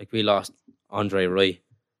losing. Like we lost Andre Wright,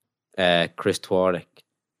 Chris Twardek,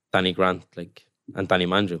 Danny Grant, like and Danny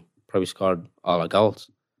Mandrew probably scored all our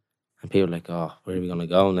goals. And people were like, oh, where are we gonna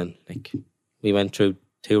go? And then like we went through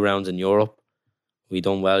 2 rounds in Europe. We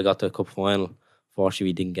done well, got to a cup final. Fortunately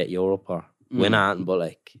we didn't get Europe or win anything, but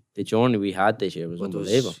like the journey we had this year was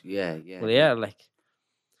unbelievable. Yeah, yeah. Well, yeah, like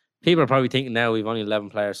people are probably thinking now we've only 11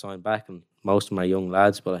 players signed back, and most of them are young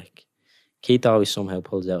lads. But like Keith always somehow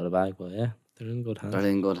pulls it out of the bag. But yeah, they're in good hands. They're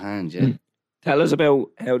in good hands, yeah. Tell us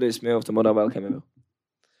about how this move to Motherwell came about.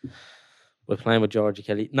 We're playing with Georgie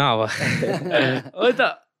Kelly. No, I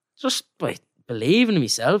thought just by believing in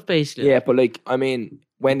myself, basically. Yeah, but like, I mean,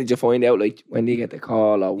 when did you find out? Like, when did you get the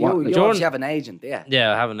call or what? You, Like, you Jordan- obviously have an agent, yeah.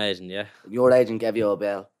 Yeah, I have an agent. Yeah, Your agent gave you a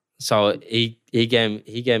bell. so he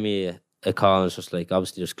gave me a call, and it's just like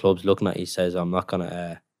obviously there's clubs looking at. He says I'm not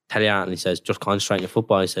gonna tell you that, and he says just concentrate on your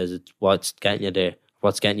football. He says it's what's getting you there,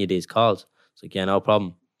 what's getting you these calls. It's like yeah, no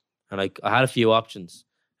problem. And like I had a few options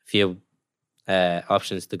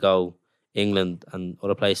to go England and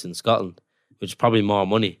other places in Scotland, which is probably more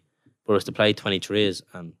money, but it's to play 23s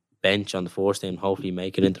and bench on the first team, hopefully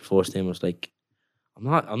make it into the first team. I was like,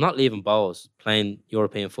 I'm not leaving Bowes playing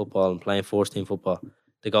European football and playing first team football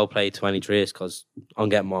to go play 23s because I'm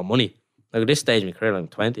getting more money. Like at this stage in my career, I'm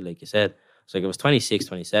 20, like you said. It's like, it was 26,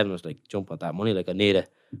 27. I was like, jump on that money. Like, I need it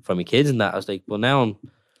for my kids and that. I was like, but now I'm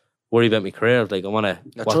worried about my career. I was like, I want to...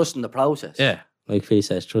 You're trusting the process. Yeah. Like Phil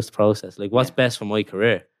says, trust the process. Like, what's best for my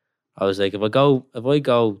career? I was like, if I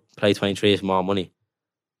go play 23 for more money,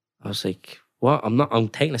 I was like, what? I'm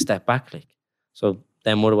taking a step back. Like, so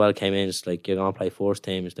then Motherwell came in, it's like, you're going to play first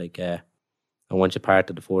team. It's like, I want you part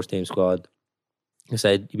of the first team squad. I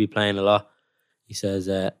said, you'll be playing a lot. He says,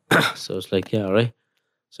 so it's like, yeah, all right.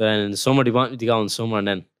 So then in the summer, they wanted me to go in the summer, and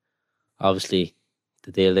then obviously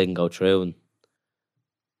the deal didn't go through, and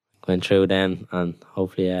went through then, and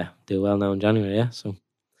hopefully do well now in January, yeah. So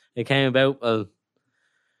it came about, well,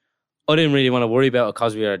 I didn't really want to worry about it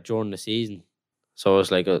because we were during the season. So I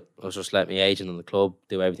was like, I was just letting my agent and the club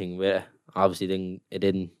do everything with it. Obviously, it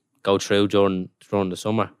didn't go through during the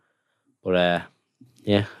summer. But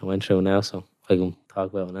yeah, I went through now, so I can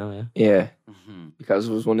talk about it now, yeah. Yeah. Because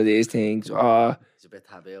it was one of these things, It's a bit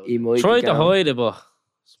taboo. he might Tried be to gone. hide it, but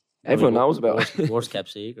Everyone knows about it. Worst kept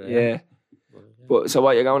secret. Yeah. But so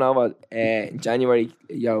what, you're going over in January,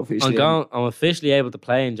 you're officially... I'm officially able to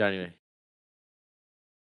play in January.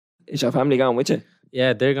 Is your family going with you?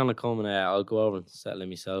 Yeah, they're gonna come, and I'll go over and settle in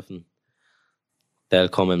myself, and they'll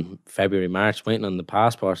come in February, March, waiting on the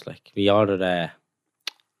passports. Like, we ordered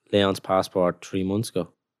Leon's passport 3 months ago.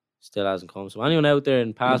 Still hasn't come. So anyone out there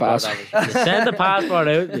in passport, send the passport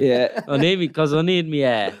out. Yeah. I need me, because I need me,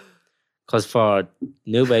 because for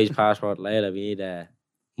new baby's passport later, we need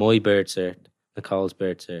my birth cert, Nicole's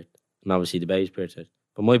birth cert, and obviously the baby's birth cert.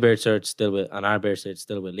 But my birth cert's still with, and our birth cert's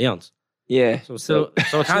still with Leon's. Yeah. So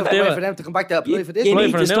I can't do Wait for it. them to come back to apply for this. You Apply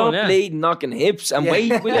need for to a new stop one, yeah. bleeding, knocking hips and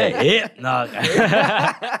wait, will you? Hip knock.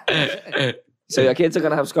 So your kids are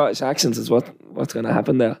going to have Scottish accents is what's going to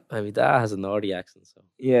happen there. My dad has a Nordy accent, so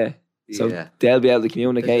Yeah. So Yeah. they'll be able to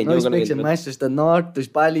communicate. There's and a you're nice going mix to in Manchester North, there's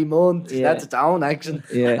Ballymount, Yeah. that's its own accent.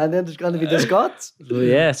 Yeah. And then there's going to be the Scots.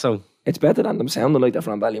 yeah. So It's better than them sounding like they're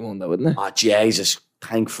from Ballymun, though, wouldn't it? Oh, Jesus.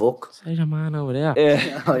 Thank fuck. say your man over there.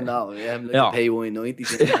 Yeah. I know, yeah. I'm like Yeah. a pay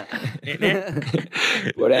 90s.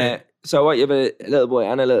 But so what, you have a little boy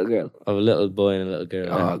and a little girl? I have a little boy and a little girl.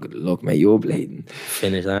 Oh, good luck, mate. You're bleeding.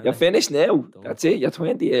 Finish that. You're finished now. That's it. You're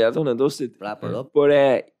 20. You're done and dusted. Wrap her up.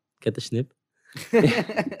 But Get the snip.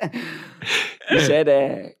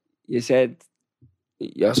 you said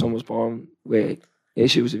your son was born with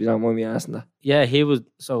issues, if you don't mind me asking that. Yeah, he was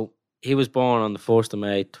born on the 1st of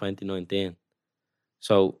May 2019.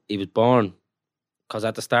 So he was born because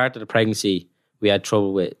at the start of the pregnancy we had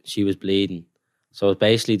trouble with, she was bleeding. So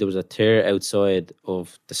basically there was a tear outside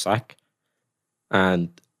of the sac, and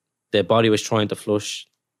the body was trying to flush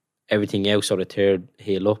everything out so the tear would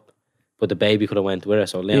heal up. But the baby could have went with her,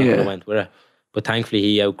 so Leon could have went with her. But thankfully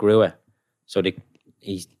he outgrew it. So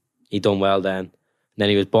he done well then. And then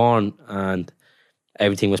he was born and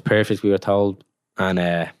everything was perfect, we were told. And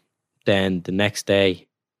then the next day,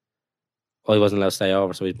 I wasn't allowed to stay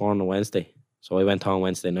over, so he was born on Wednesday. So I went home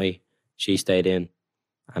Wednesday night. She stayed in.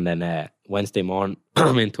 And then Thursday morning,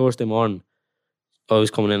 I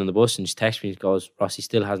was coming in on the bus and she texted me, she goes, Ross, he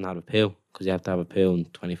still hasn't had a pill because you have to have a pill in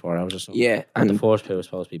 24 hours or something. Yeah. And the And first pill was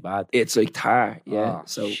supposed to be bad. it's like tar. Yeah. Oh,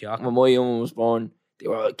 So shocking. when my young one was born, they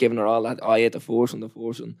were giving her all that. I ate the first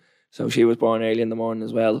one. So she was born early in the morning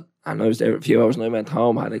as well. And I was there a few hours and I went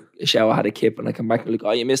home, had a shower, had a kip, and I come back and like,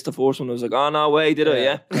 oh, you missed the first one. I was like, oh, no way, did I?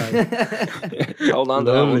 Yeah. Hold on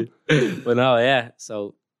to that one. But no, yeah.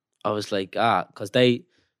 So I was like,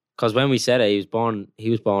 because when we said it, he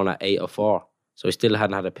was born at 8:04. So he still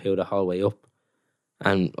hadn't had a pill the whole way up.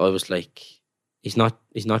 And I was like, he's not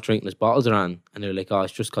drinking his bottles around. And they were like, oh,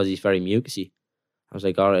 it's just because he's very mucusy. I was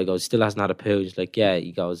like, all right. I go, still hasn't had a pill. He's like, yeah.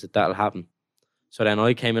 He goes, that'll happen. So then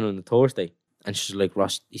I came in on the Thursday and she's like,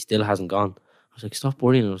 Ross, he still hasn't gone. I was like, stop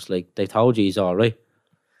worrying. I was like, they told you he's all right.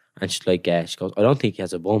 And she's like, she goes, I don't think he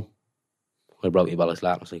has a bum. I broke my bollocks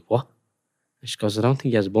laughing. I was like, what? And she goes, I don't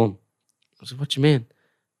think he has a bum. I was like, what do you mean?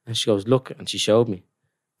 And she goes, look. And she showed me.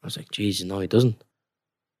 I was like, Jesus, no, he doesn't.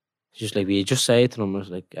 She's like, will you just say it to him? I was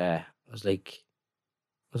like,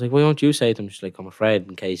 why don't you say it to him? She's like, I'm afraid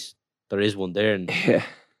in case there is one there and Yeah.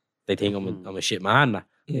 they think I'm a shit man. Like,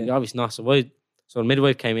 Yeah. obviously not. So the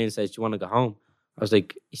midwife came in and says, do you want to go home? I was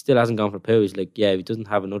like, he still hasn't gone for a pill. He's like, yeah, if he doesn't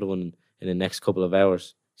have another one in the next couple of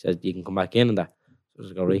hours, he said, you can come back in and that. So I was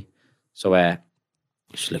like, all right. So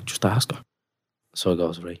she's like, just ask her. So I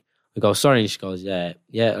goes, right. I go, sorry. And she goes, yeah.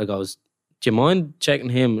 I goes, do you mind checking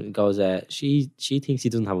him? He goes, she thinks he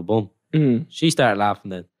doesn't have a bum. Mm. She started laughing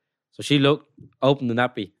then. So she looked, opened the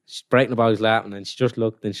nappy. She's breaking the box laughing and she just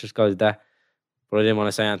looked and she just goes, that. But I didn't want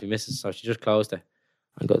to say anything, missus. So she just closed it.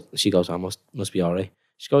 And she goes, I must be all right.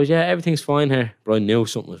 She goes, yeah, everything's fine here. But I knew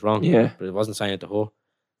something was wrong. Yeah. But I wasn't saying it to her.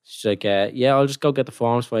 She's like, yeah, I'll just go get the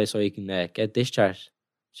forms for you so you can get discharged.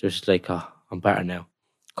 So she's like, oh, I'm better now.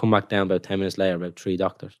 Come back down about 10 minutes later, about 3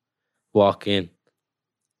 doctors. Walk in.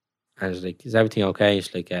 And she's like, is everything okay?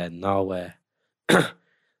 She's like, no,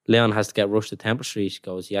 Leon has to get rushed to Temple Street. She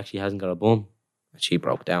goes, he actually hasn't got a bum. And she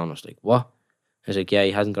broke down. I was like, what? I was like, yeah,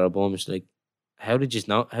 he hasn't got a bum. She's like, how did you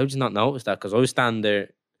not notice that? Because I was standing there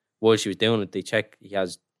while she was doing it. They check, he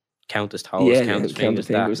has count his toes, count his fingers,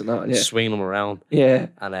 and that, yeah. Swinging them around. Yeah.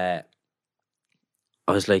 And I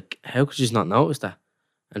was like, how could you just not notice that?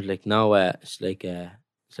 And like, no, it's like, I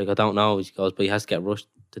don't know. He goes, but he has to get rushed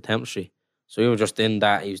to Temple Street. So we were just in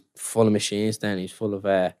that. He was full of machines then. He was full of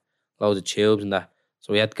loads of tubes and that.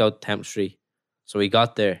 So we had to go to Temple Street. So we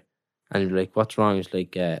got there and we were like, what's wrong? He's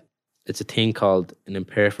like, it's a thing called an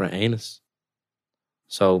imperforate anus.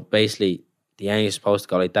 So basically, the anus is supposed to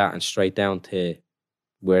go like that and straight down to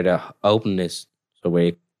where the opening is. So where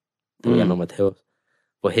you get on my toes.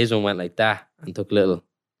 But his one went like that and took a little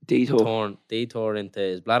detour into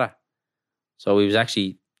his bladder. So he was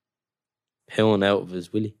actually pulling out of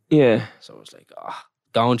his willy. Yeah. So I was like,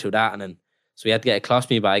 going through that. And then, so he had to get a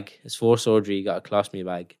colostomy bag. His first surgery, he got a colostomy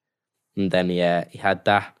bag. And then he had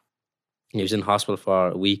that. He was in hospital for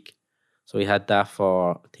a week. So he had that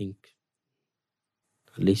for, I think,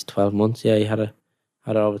 at least 12 months. Yeah, he had it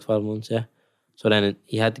over 12 months, yeah. So then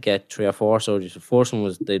he had to get 3 or 4 surgeries. The first one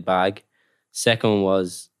was the bag. Second one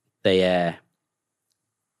was they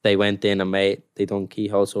went in and they done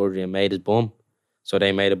keyhole surgery and made his bum. So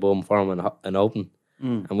they made a bum for him and open.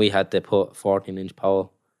 And we had to put a 14-inch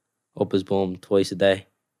pole up his bum twice a day,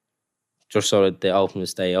 just so that the open would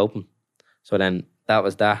stay open. So then that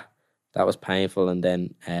was that. That was painful. And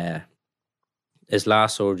then his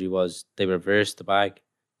last surgery was they reversed the bag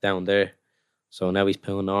down there. So now he's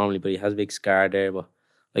pulling normally, but he has a big scar there. But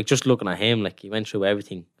like just looking at him, like he went through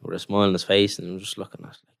everything with a smile on his face, and I was just looking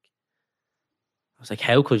at us I was like,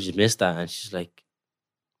 how could you miss that? And she's like,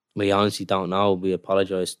 we honestly don't know. We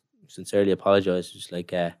apologise, sincerely apologise. Just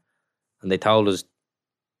like, and they told us,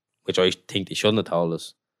 which I think they shouldn't have told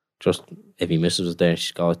us, just if he misses was there.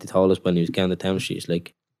 She goes, they told us when he was getting the Thames Street, it's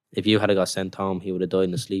like, if you had got sent home, he would have died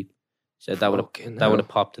in his sleep. She said that would have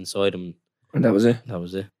popped inside him. And that was it? That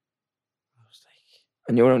was it. I was like,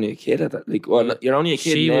 and you were only a kid at that? Like, well, you're only a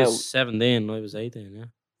kid she now. She was 17, I was 18, yeah.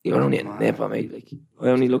 You were only a nipper, mate. Like, I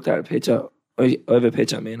only looked at a picture. I have a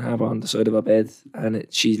picture of me and Harper on the side of her bed, and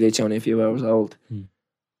she's literally only a few hours old.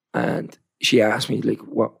 And she asked me, like,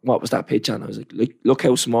 what was that picture? And I was like, look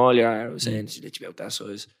how small you are. I was saying, she's literally about that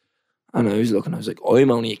size. And I was looking, I was like,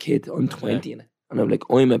 I'm only a kid. I'm 20 in it. And I'm like,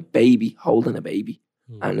 I'm a baby holding a baby.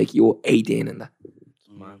 And like, you're 18 in that.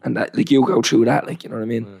 And that, like, you go through that, like, you know what I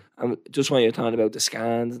mean? And just when you're talking about the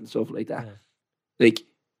scans and stuff like that, like,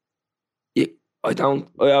 I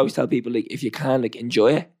always tell people, like, if you can, like,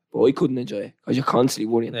 enjoy it. But I couldn't enjoy it because you're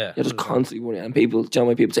constantly worrying. Yeah, you're just constantly worrying. And people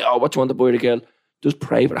say, oh, what do you want, the boy or the girl? Just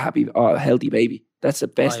pray for a healthy baby. That's the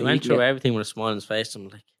best thing. I went through everything with a smile on his face. I'm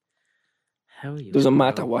like, how are you? Doesn't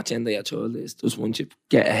matter what gender your child is. Just once you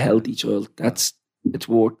get a healthy child, it's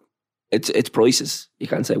worth, it's prices. You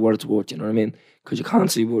can't say what it's worth, you know what I mean? Because you're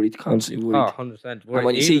constantly worried. Oh, 100%.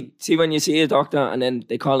 And when you see a doctor and then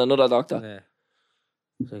they call another doctor. Yeah.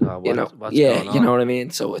 It's like, what's going on? You know what I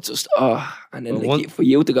mean? So it's just, and then for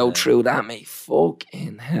you to go through that, mate,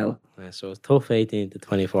 fucking hell. Yeah, so it's tough 18 to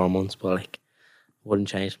 24 months, but like, wouldn't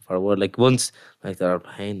change for a word. Like once, like they're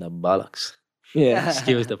paying the bollocks. Yeah.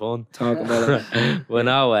 Excuse the fun. Talk about it. Well,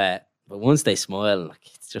 no, but once they smile, like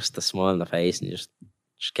it's just a smile on the face and you just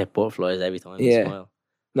get butterflies every time they smile.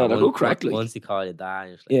 No, they're good crack. Like. Once they call you dad,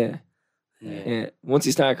 you're just like, yeah. Once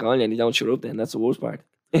you start calling you and you don't shut up, then that's the worst part.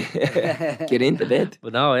 Get into bed.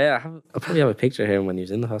 But no, yeah, I'll probably have a picture here when he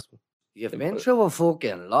was in the hospital. You've been through a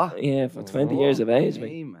fucking lot. Yeah, for 20 years of age,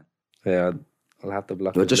 mate. Yeah, I'll have to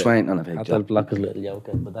block. You're just waiting on a picture. I'll have to block his little yoke,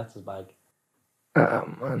 but that's his bag. Oh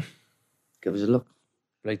man, give us a look.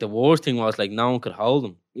 Like the worst thing was, like no one could hold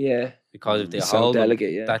him. Yeah, because if they so hold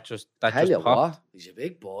delicate, him, that just Tell just you popped. what, he's a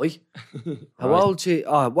big boy. How old is he?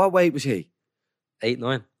 Oh, what weight was he? 8,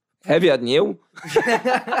 9. Heavier than you. Fucking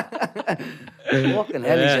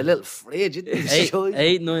hell, he's a little fridge. 8,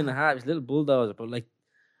 9.5. He's a little bulldozer, but like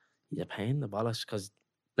he's a pain in the bollocks because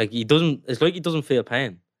like he doesn't. It's like he doesn't feel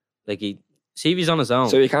pain. Like he see if he's on his own.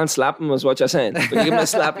 So you can't slap him, is what you're saying. But you give him a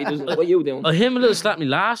slap, he doesn't. What are you doing? Oh, him a little slap me,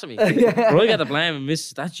 laughs at me. But I get to blame him.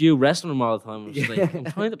 Miss, that's you wrestling him all the time. I'm just like, I'm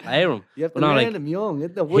trying to play him. You have to learn him young.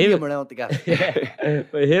 Isn't it? William him around together.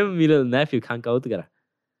 But him and my little nephew can't go together.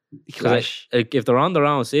 Clash. Like if they're on their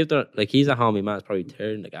own, see if they're like he's at home, my man's probably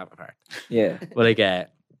tearing the gap apart. Yeah. But like,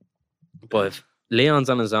 but Leon's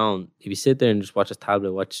on his own, if you sit there and just watch his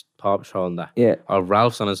tablet, watch Paw Patrol and that, Yeah. or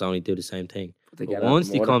Ralph's on his own, he'd do the same thing. They But get out once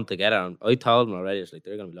the they mortar. come together, and I told them already, it's like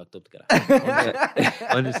they're going to be locked up together.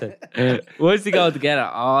 100%. Once they go together,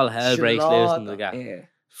 all hell breaks loose in the gap. Yeah.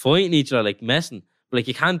 Fighting each other, like messing. But like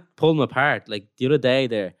you can't pull them apart. Like the other day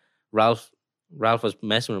there, Ralph was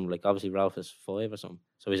messing with him. Like obviously Ralph is 5 or something.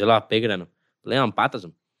 So he's a lot bigger than him. But Leon batters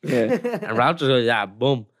him. Yeah. And Ralph just goes, yeah,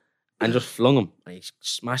 boom. And just flung him. And he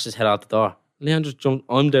smashed his head out the door. Leon just jumped.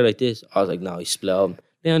 I'm there like this. I was like, no, he split him.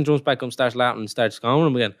 Leon jumps back up, starts laughing and starts going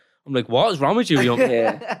him again. I'm like, what is wrong with you, young?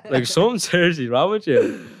 Yeah. Like something seriously wrong with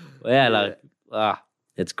you. But yeah, like,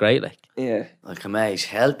 it's great. Like, Yeah. Like, he's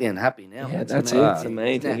healthy and happy now. Yeah, It's that's it. amazing. It's the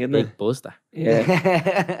main thing, isn't it? big buster.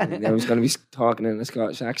 Yeah. I was going to be talking in a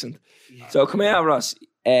Scottish accent. So come here, Ross.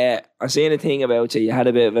 I seen a thing about you. You had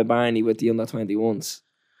a bit of a barney with the under-21s.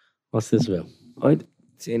 What's this about? I'd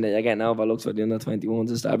seen that you're getting overlooked for the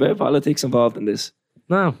under-21s. Is there a bit of politics involved in this?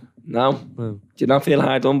 No. No? No. Do you not feel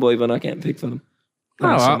hard done by not getting picked for them?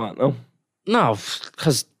 No, Somewhat, no? No,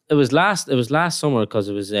 because it was last summer because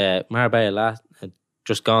it was Marbella had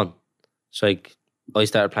just gone. So like I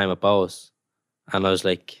started playing with Bows and I was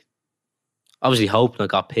like obviously hoping I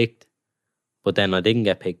got picked. But then I didn't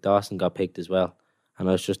get picked. Dawson got picked as well. And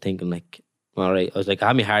I was just thinking like, all right, I was like, I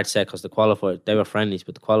had my heart set because the qualifier, they were friendlies,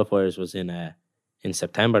 but the qualifiers was in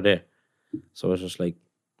September there. So I was just like,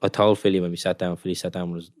 I told Philly when we sat down,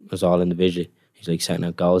 was all individually. He's like setting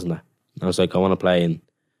out goals and that. And I was like, I want to play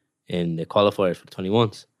in the qualifiers for the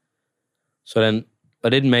 21s. So then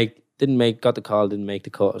I got the call, didn't make the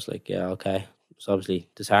cut. I was like, yeah, okay. It's obviously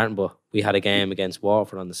disheartening, but we had a game against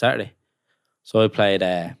Waterford on the Saturday. So I played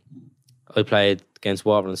against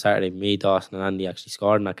Waterford on Saturday. Me, Dawson and Andy actually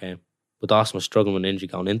scored in that game. But Dawson was struggling with an injury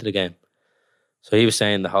going into the game. So he was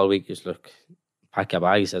saying the whole week, he was look, pack your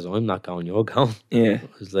bag. He says, I'm not going, you're going. Yeah.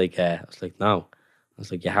 I was like, no. I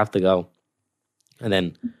was like, you have to go. And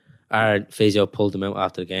then our physio pulled him out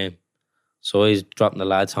after the game. So he's dropping the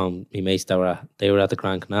lads home. My mates, they were at the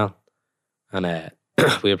Grand Canal. And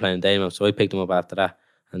we were playing Damo. So I picked him up after that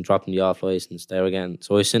and dropped him the off license there again.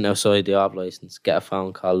 So I was sitting outside the off license, get a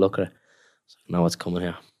phone call, look at it. I was like, no, what's coming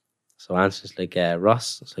here? So I answered, like,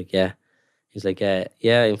 Ross. I was like, yeah. He's like,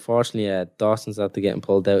 yeah, unfortunately, Dawson's after getting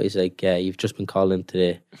pulled out. He's like, you've just been called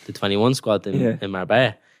into the 21 squad in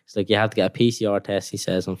Marbella. He's like, you have to get a PCR test, he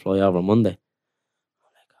says, and fly over Monday.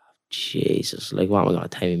 I'm like, oh, Jesus. Like, what am I going to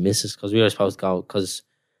tell my missus? Because we were supposed to go, because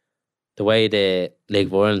the way the League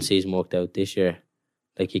of Ireland season worked out this year,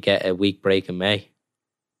 like, you get a week break in May.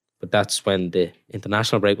 But that's when the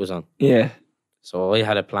international break was on. Yeah. So I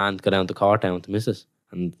had a plan to go down to Cortown to missus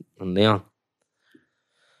and Leon.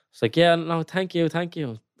 It's like, yeah, no, thank you.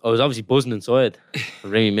 I was obviously buzzing inside.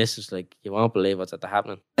 And Remy missus like, you won't believe what's at the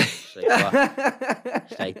happening. She's like, what?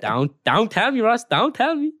 She's like, don't tell me, Ross, don't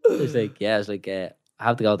tell me. It's like, yeah, it's like, I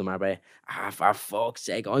have to go to Marbella. For fuck's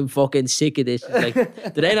sake, I'm fucking sick of this. She's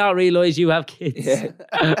like, do they not realise you have kids? Yeah.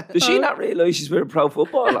 Does she not realise she's been a pro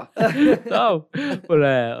footballer? No. But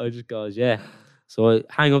I just goes, yeah. So I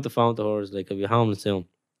hang up the phone to her. I was like, I'll be home soon.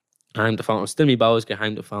 I hang the phone. I'm still me bows, get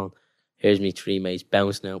hang the phone. Here's me 3 mates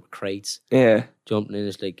bouncing out with crates. Yeah. Jumping in.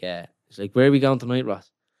 It's like, where are we going tonight,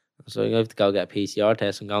 Ross? So I have to go get a PCR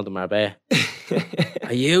test. I'm going to Marbella.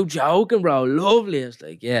 Are you joking, bro? Lovely. It's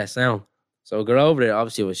like, yeah, sound. So I got over there.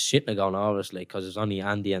 Obviously, it was shitting going over, like, because it was only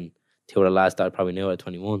Andy and 2 of the lads that I probably knew at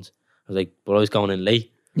 21s. I was like, but I was going in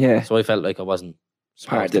late. Yeah. So I felt like I wasn't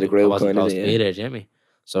Part of the group, I wasn't kind of, supposed to be there, do you get me?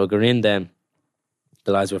 So I got in then.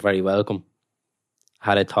 The lads were very welcome.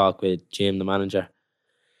 Had a talk with Jim, the manager.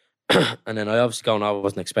 And then I obviously going over,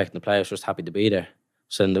 wasn't expecting to play. I was just happy to be there.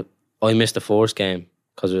 So I missed the first game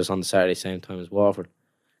because it was on the Saturday same time as Waterford.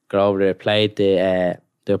 Got over there, played we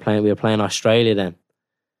were playing Australia then.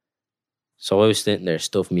 So I was sitting there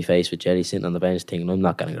stuffing my face with jelly, sitting on the bench thinking, I'm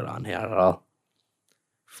not going to get on here at all.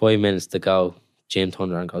 5 minutes to go, Jim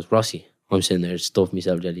turned around and goes, Rossi. I'm sitting there stuffing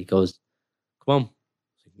myself with jelly. He goes, come on. I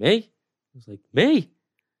was like, me? I was like, me?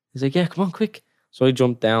 He's like, yeah, come on, quick. So I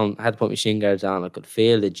jumped down, I had to put my shin guards on. I could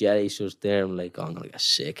feel the jelly just there. I'm like, oh, I'm going to get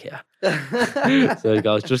sick here. So he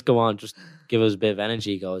goes, just go on, just give us a bit of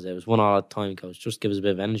energy. He goes, it was 1-1 at the time. He goes, just give us a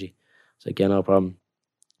bit of energy. I was like, yeah, no problem.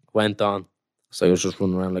 Went on. So I was just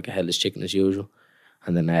running around like a headless chicken as usual.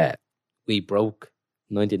 And then we broke.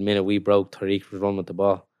 90th minute, we broke. Tariq was running with the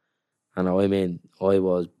ball. And I mean, I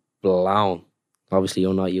was blown. Obviously,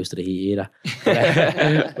 you're not used to the heat either.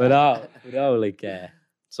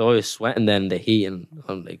 So I was sweating then the heat, and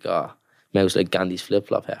I'm like, oh, man, it was like Gandhi's flip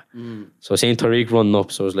flop here. So I seen Tariq running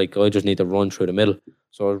up, so I was like, I just need to run through the middle.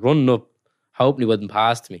 So I was running up, hoping he wouldn't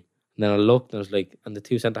pass to me. And then I looked, and I was like, and the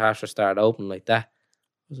 2 centre halves just started open like that.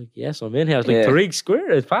 I was like, yes, I'm in here. I was like, Yeah. Tariq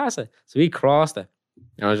Square, it's past it. So he crossed it.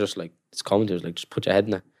 And I was just like, this commentator was like, just put your head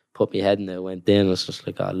in it. Put my head in it, went in. I was just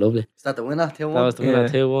like, oh, lovely. Is that the winner? 2-1? That was the winner, Yeah.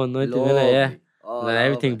 2-1, 90 minute, yeah. Oh, And then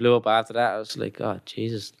everything blew up after that. I was like, oh,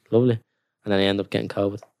 Jesus, lovely. And then I ended up getting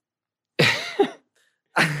COVID.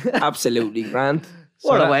 Absolutely grand.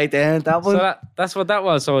 What So a way to end that one. So that's what that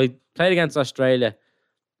was. So I played against Australia,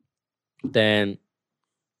 then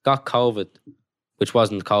got COVID, which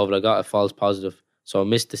wasn't COVID. I got a false positive. So I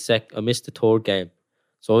missed the third game.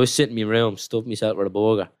 So I was sitting in my room, stuffed myself with a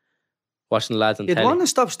burger, watching the lads on You'd telly. want to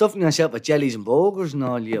stop stuffing yourself with jellies and burgers and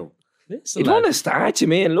all, you. Listen, You'd lad. want to start, you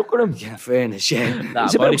mean? Look at him. Yeah, fairness, yeah. Nah,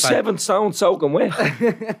 He's body about fat- 7 stone soaking wet.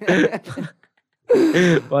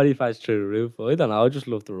 body fat's through the roof. I don't know. I just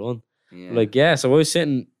love to run. Yeah. Like, yeah, so I was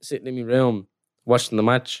sitting in my room watching the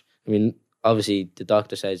match. I mean, obviously, the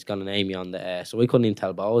doctor says he's going to name me on the air. So we couldn't even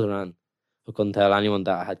tell Bowes around. I couldn't tell anyone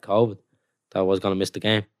that I had COVID, that I was going to miss the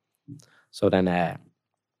game. So then I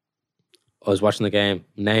was watching the game.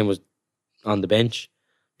 My name was on the bench.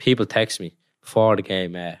 People text me before the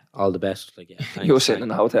game, all the best. Like, yeah, thanks, You were sitting in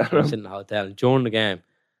the hotel I was room. sitting in the hotel. And during the game,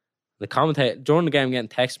 the commentator, during the game, getting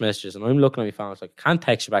text messages, and I'm looking at my phone. I was like, I can't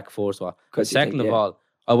text you back, first of all. 'Cause you Second think, of yeah. all,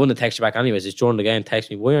 I wouldn't have texted you back anyways. It's during the game. Text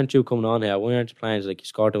me, why aren't you coming on here? Why aren't you playing? It's like, you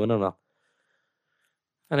scored the winner now.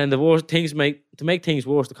 And then the worst things to make things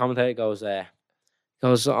worse, the commentator goes,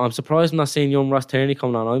 I'm surprised I'm not seeing young Ross Tierney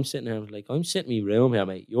coming on. I'm sitting here, I'm sitting in my room here,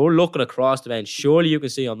 mate. You're looking across the bench. Surely you can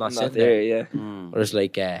see I'm not I'm sitting not there. there, yeah. Mm. Or it's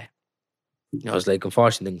like, I was like,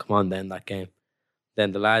 unfortunately, didn't come on then that game.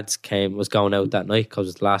 Then the lads was going out that night because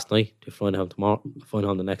it's the last night. They're flying home tomorrow, flying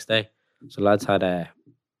home the next day. So the lads had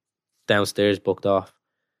downstairs booked off.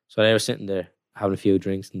 So they were sitting there having a few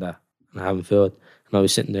drinks and that, and having food. And I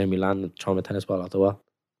was sitting there in Milan throwing a tennis ball out the wall.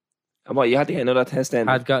 And what, you had to get another test then?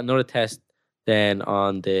 I'd got another test then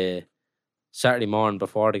on the Saturday morning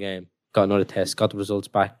before the game. Got another test. Got the results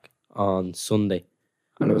back on Sunday.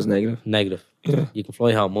 And it was negative. Negative. Yeah. You can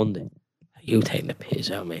fly home Monday. You taking the piss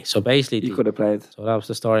out of me. So basically, You could have played. so that was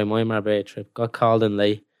the story of my Marbella trip. Got called in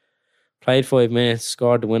late. Played 5 minutes.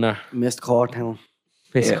 Scored the winner. Missed court town.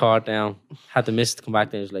 Missed Yeah. court down. Had to miss to come back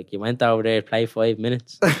there. It was like, you went over there to play 5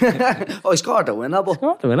 minutes. Oh, he scored the winner, but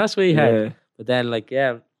Scored the winner. That's what he had. Yeah. But then, like,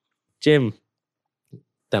 yeah, Jim.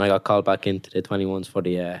 Then I got called back into the 21s for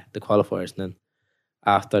the qualifiers. And then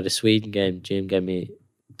after the Sweden game, Jim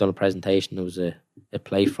done a presentation. It was a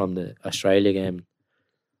play from the Australia game.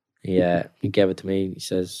 He gave it to me. He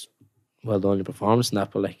says, well done your performance and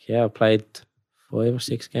that. But like, yeah, I played 5 or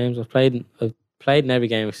 6 games. I've played in every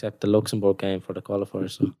game except the Luxembourg game for the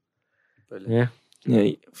qualifiers. So yeah,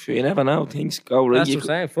 Yeah, sure, you never know. Things go right. that's You what I'm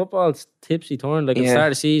saying. Football's tipsy turn. Like at the Yeah. start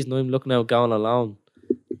of the season, I'm looking out going alone.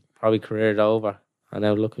 Probably career over. And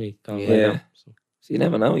now look at me going right Yeah. now. So So you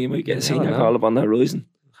never know. You might get a You senior never know. call up on the horizon.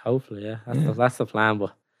 hopefully, yeah. That's the plan,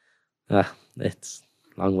 but it's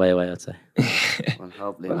a long way away, I'd say. well,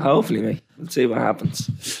 hopefully. But hopefully, mate. We'll see what happens.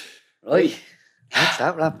 Right. That's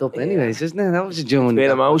that wrapped up anyways, isn't it? That was a June. It's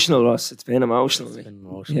been emotional, Ross. It's been emotional. It's mate. been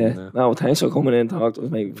emotional, Yeah. No, thanks for coming in and talking to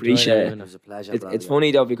us, mate. We appreciate it. It was a pleasure. It's brother.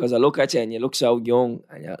 funny though because I look at you and you look so young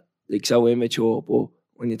and you're like so immature, but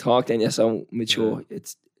when you talk then you're so mature.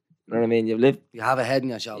 It's, you know what I mean? You've lived, You have a head in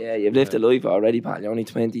your shoulder. yeah, you've lived a life already, pal. You're only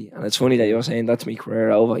 20, and it's funny that you're saying that's my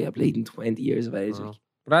career over. You're bleeding 20 years of age. But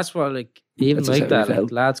that's what, like, even That's just like how we that, like,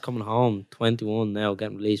 felt. lads coming home, 21 now,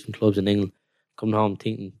 getting released from clubs in England, coming home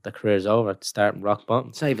thinking their career's over, starting rock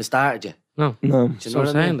bottom. So you've started you. No, No, Do you that's know what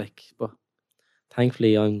I'm what I saying, mean? like, but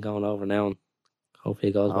thankfully I'm going over now and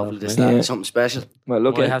hopefully it goes well Hopefully for they me. started Yeah. something special. well,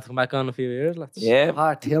 look Might at have to come back on in a few years, lads. yeah,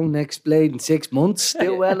 Part Hill next blade in 6 months.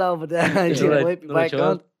 Still well over there. You Right, might be another back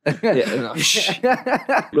on. yeah. No, shh.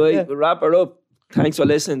 Right, we'll wrap her up. Thanks for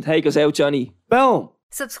listening. Take us out, Johnny. Boom.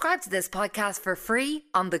 Subscribe to this podcast for free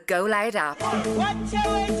on the Go Loud app. What you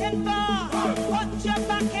waiting for? Put your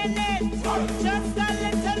back in it. Just a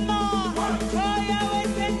little more. Throw your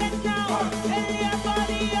weight in it now. Tell your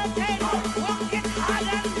body okay. Walk it hard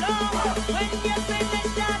and long. When you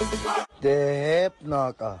finish that The hip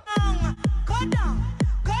knocker. song, go down,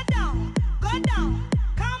 go down, go down.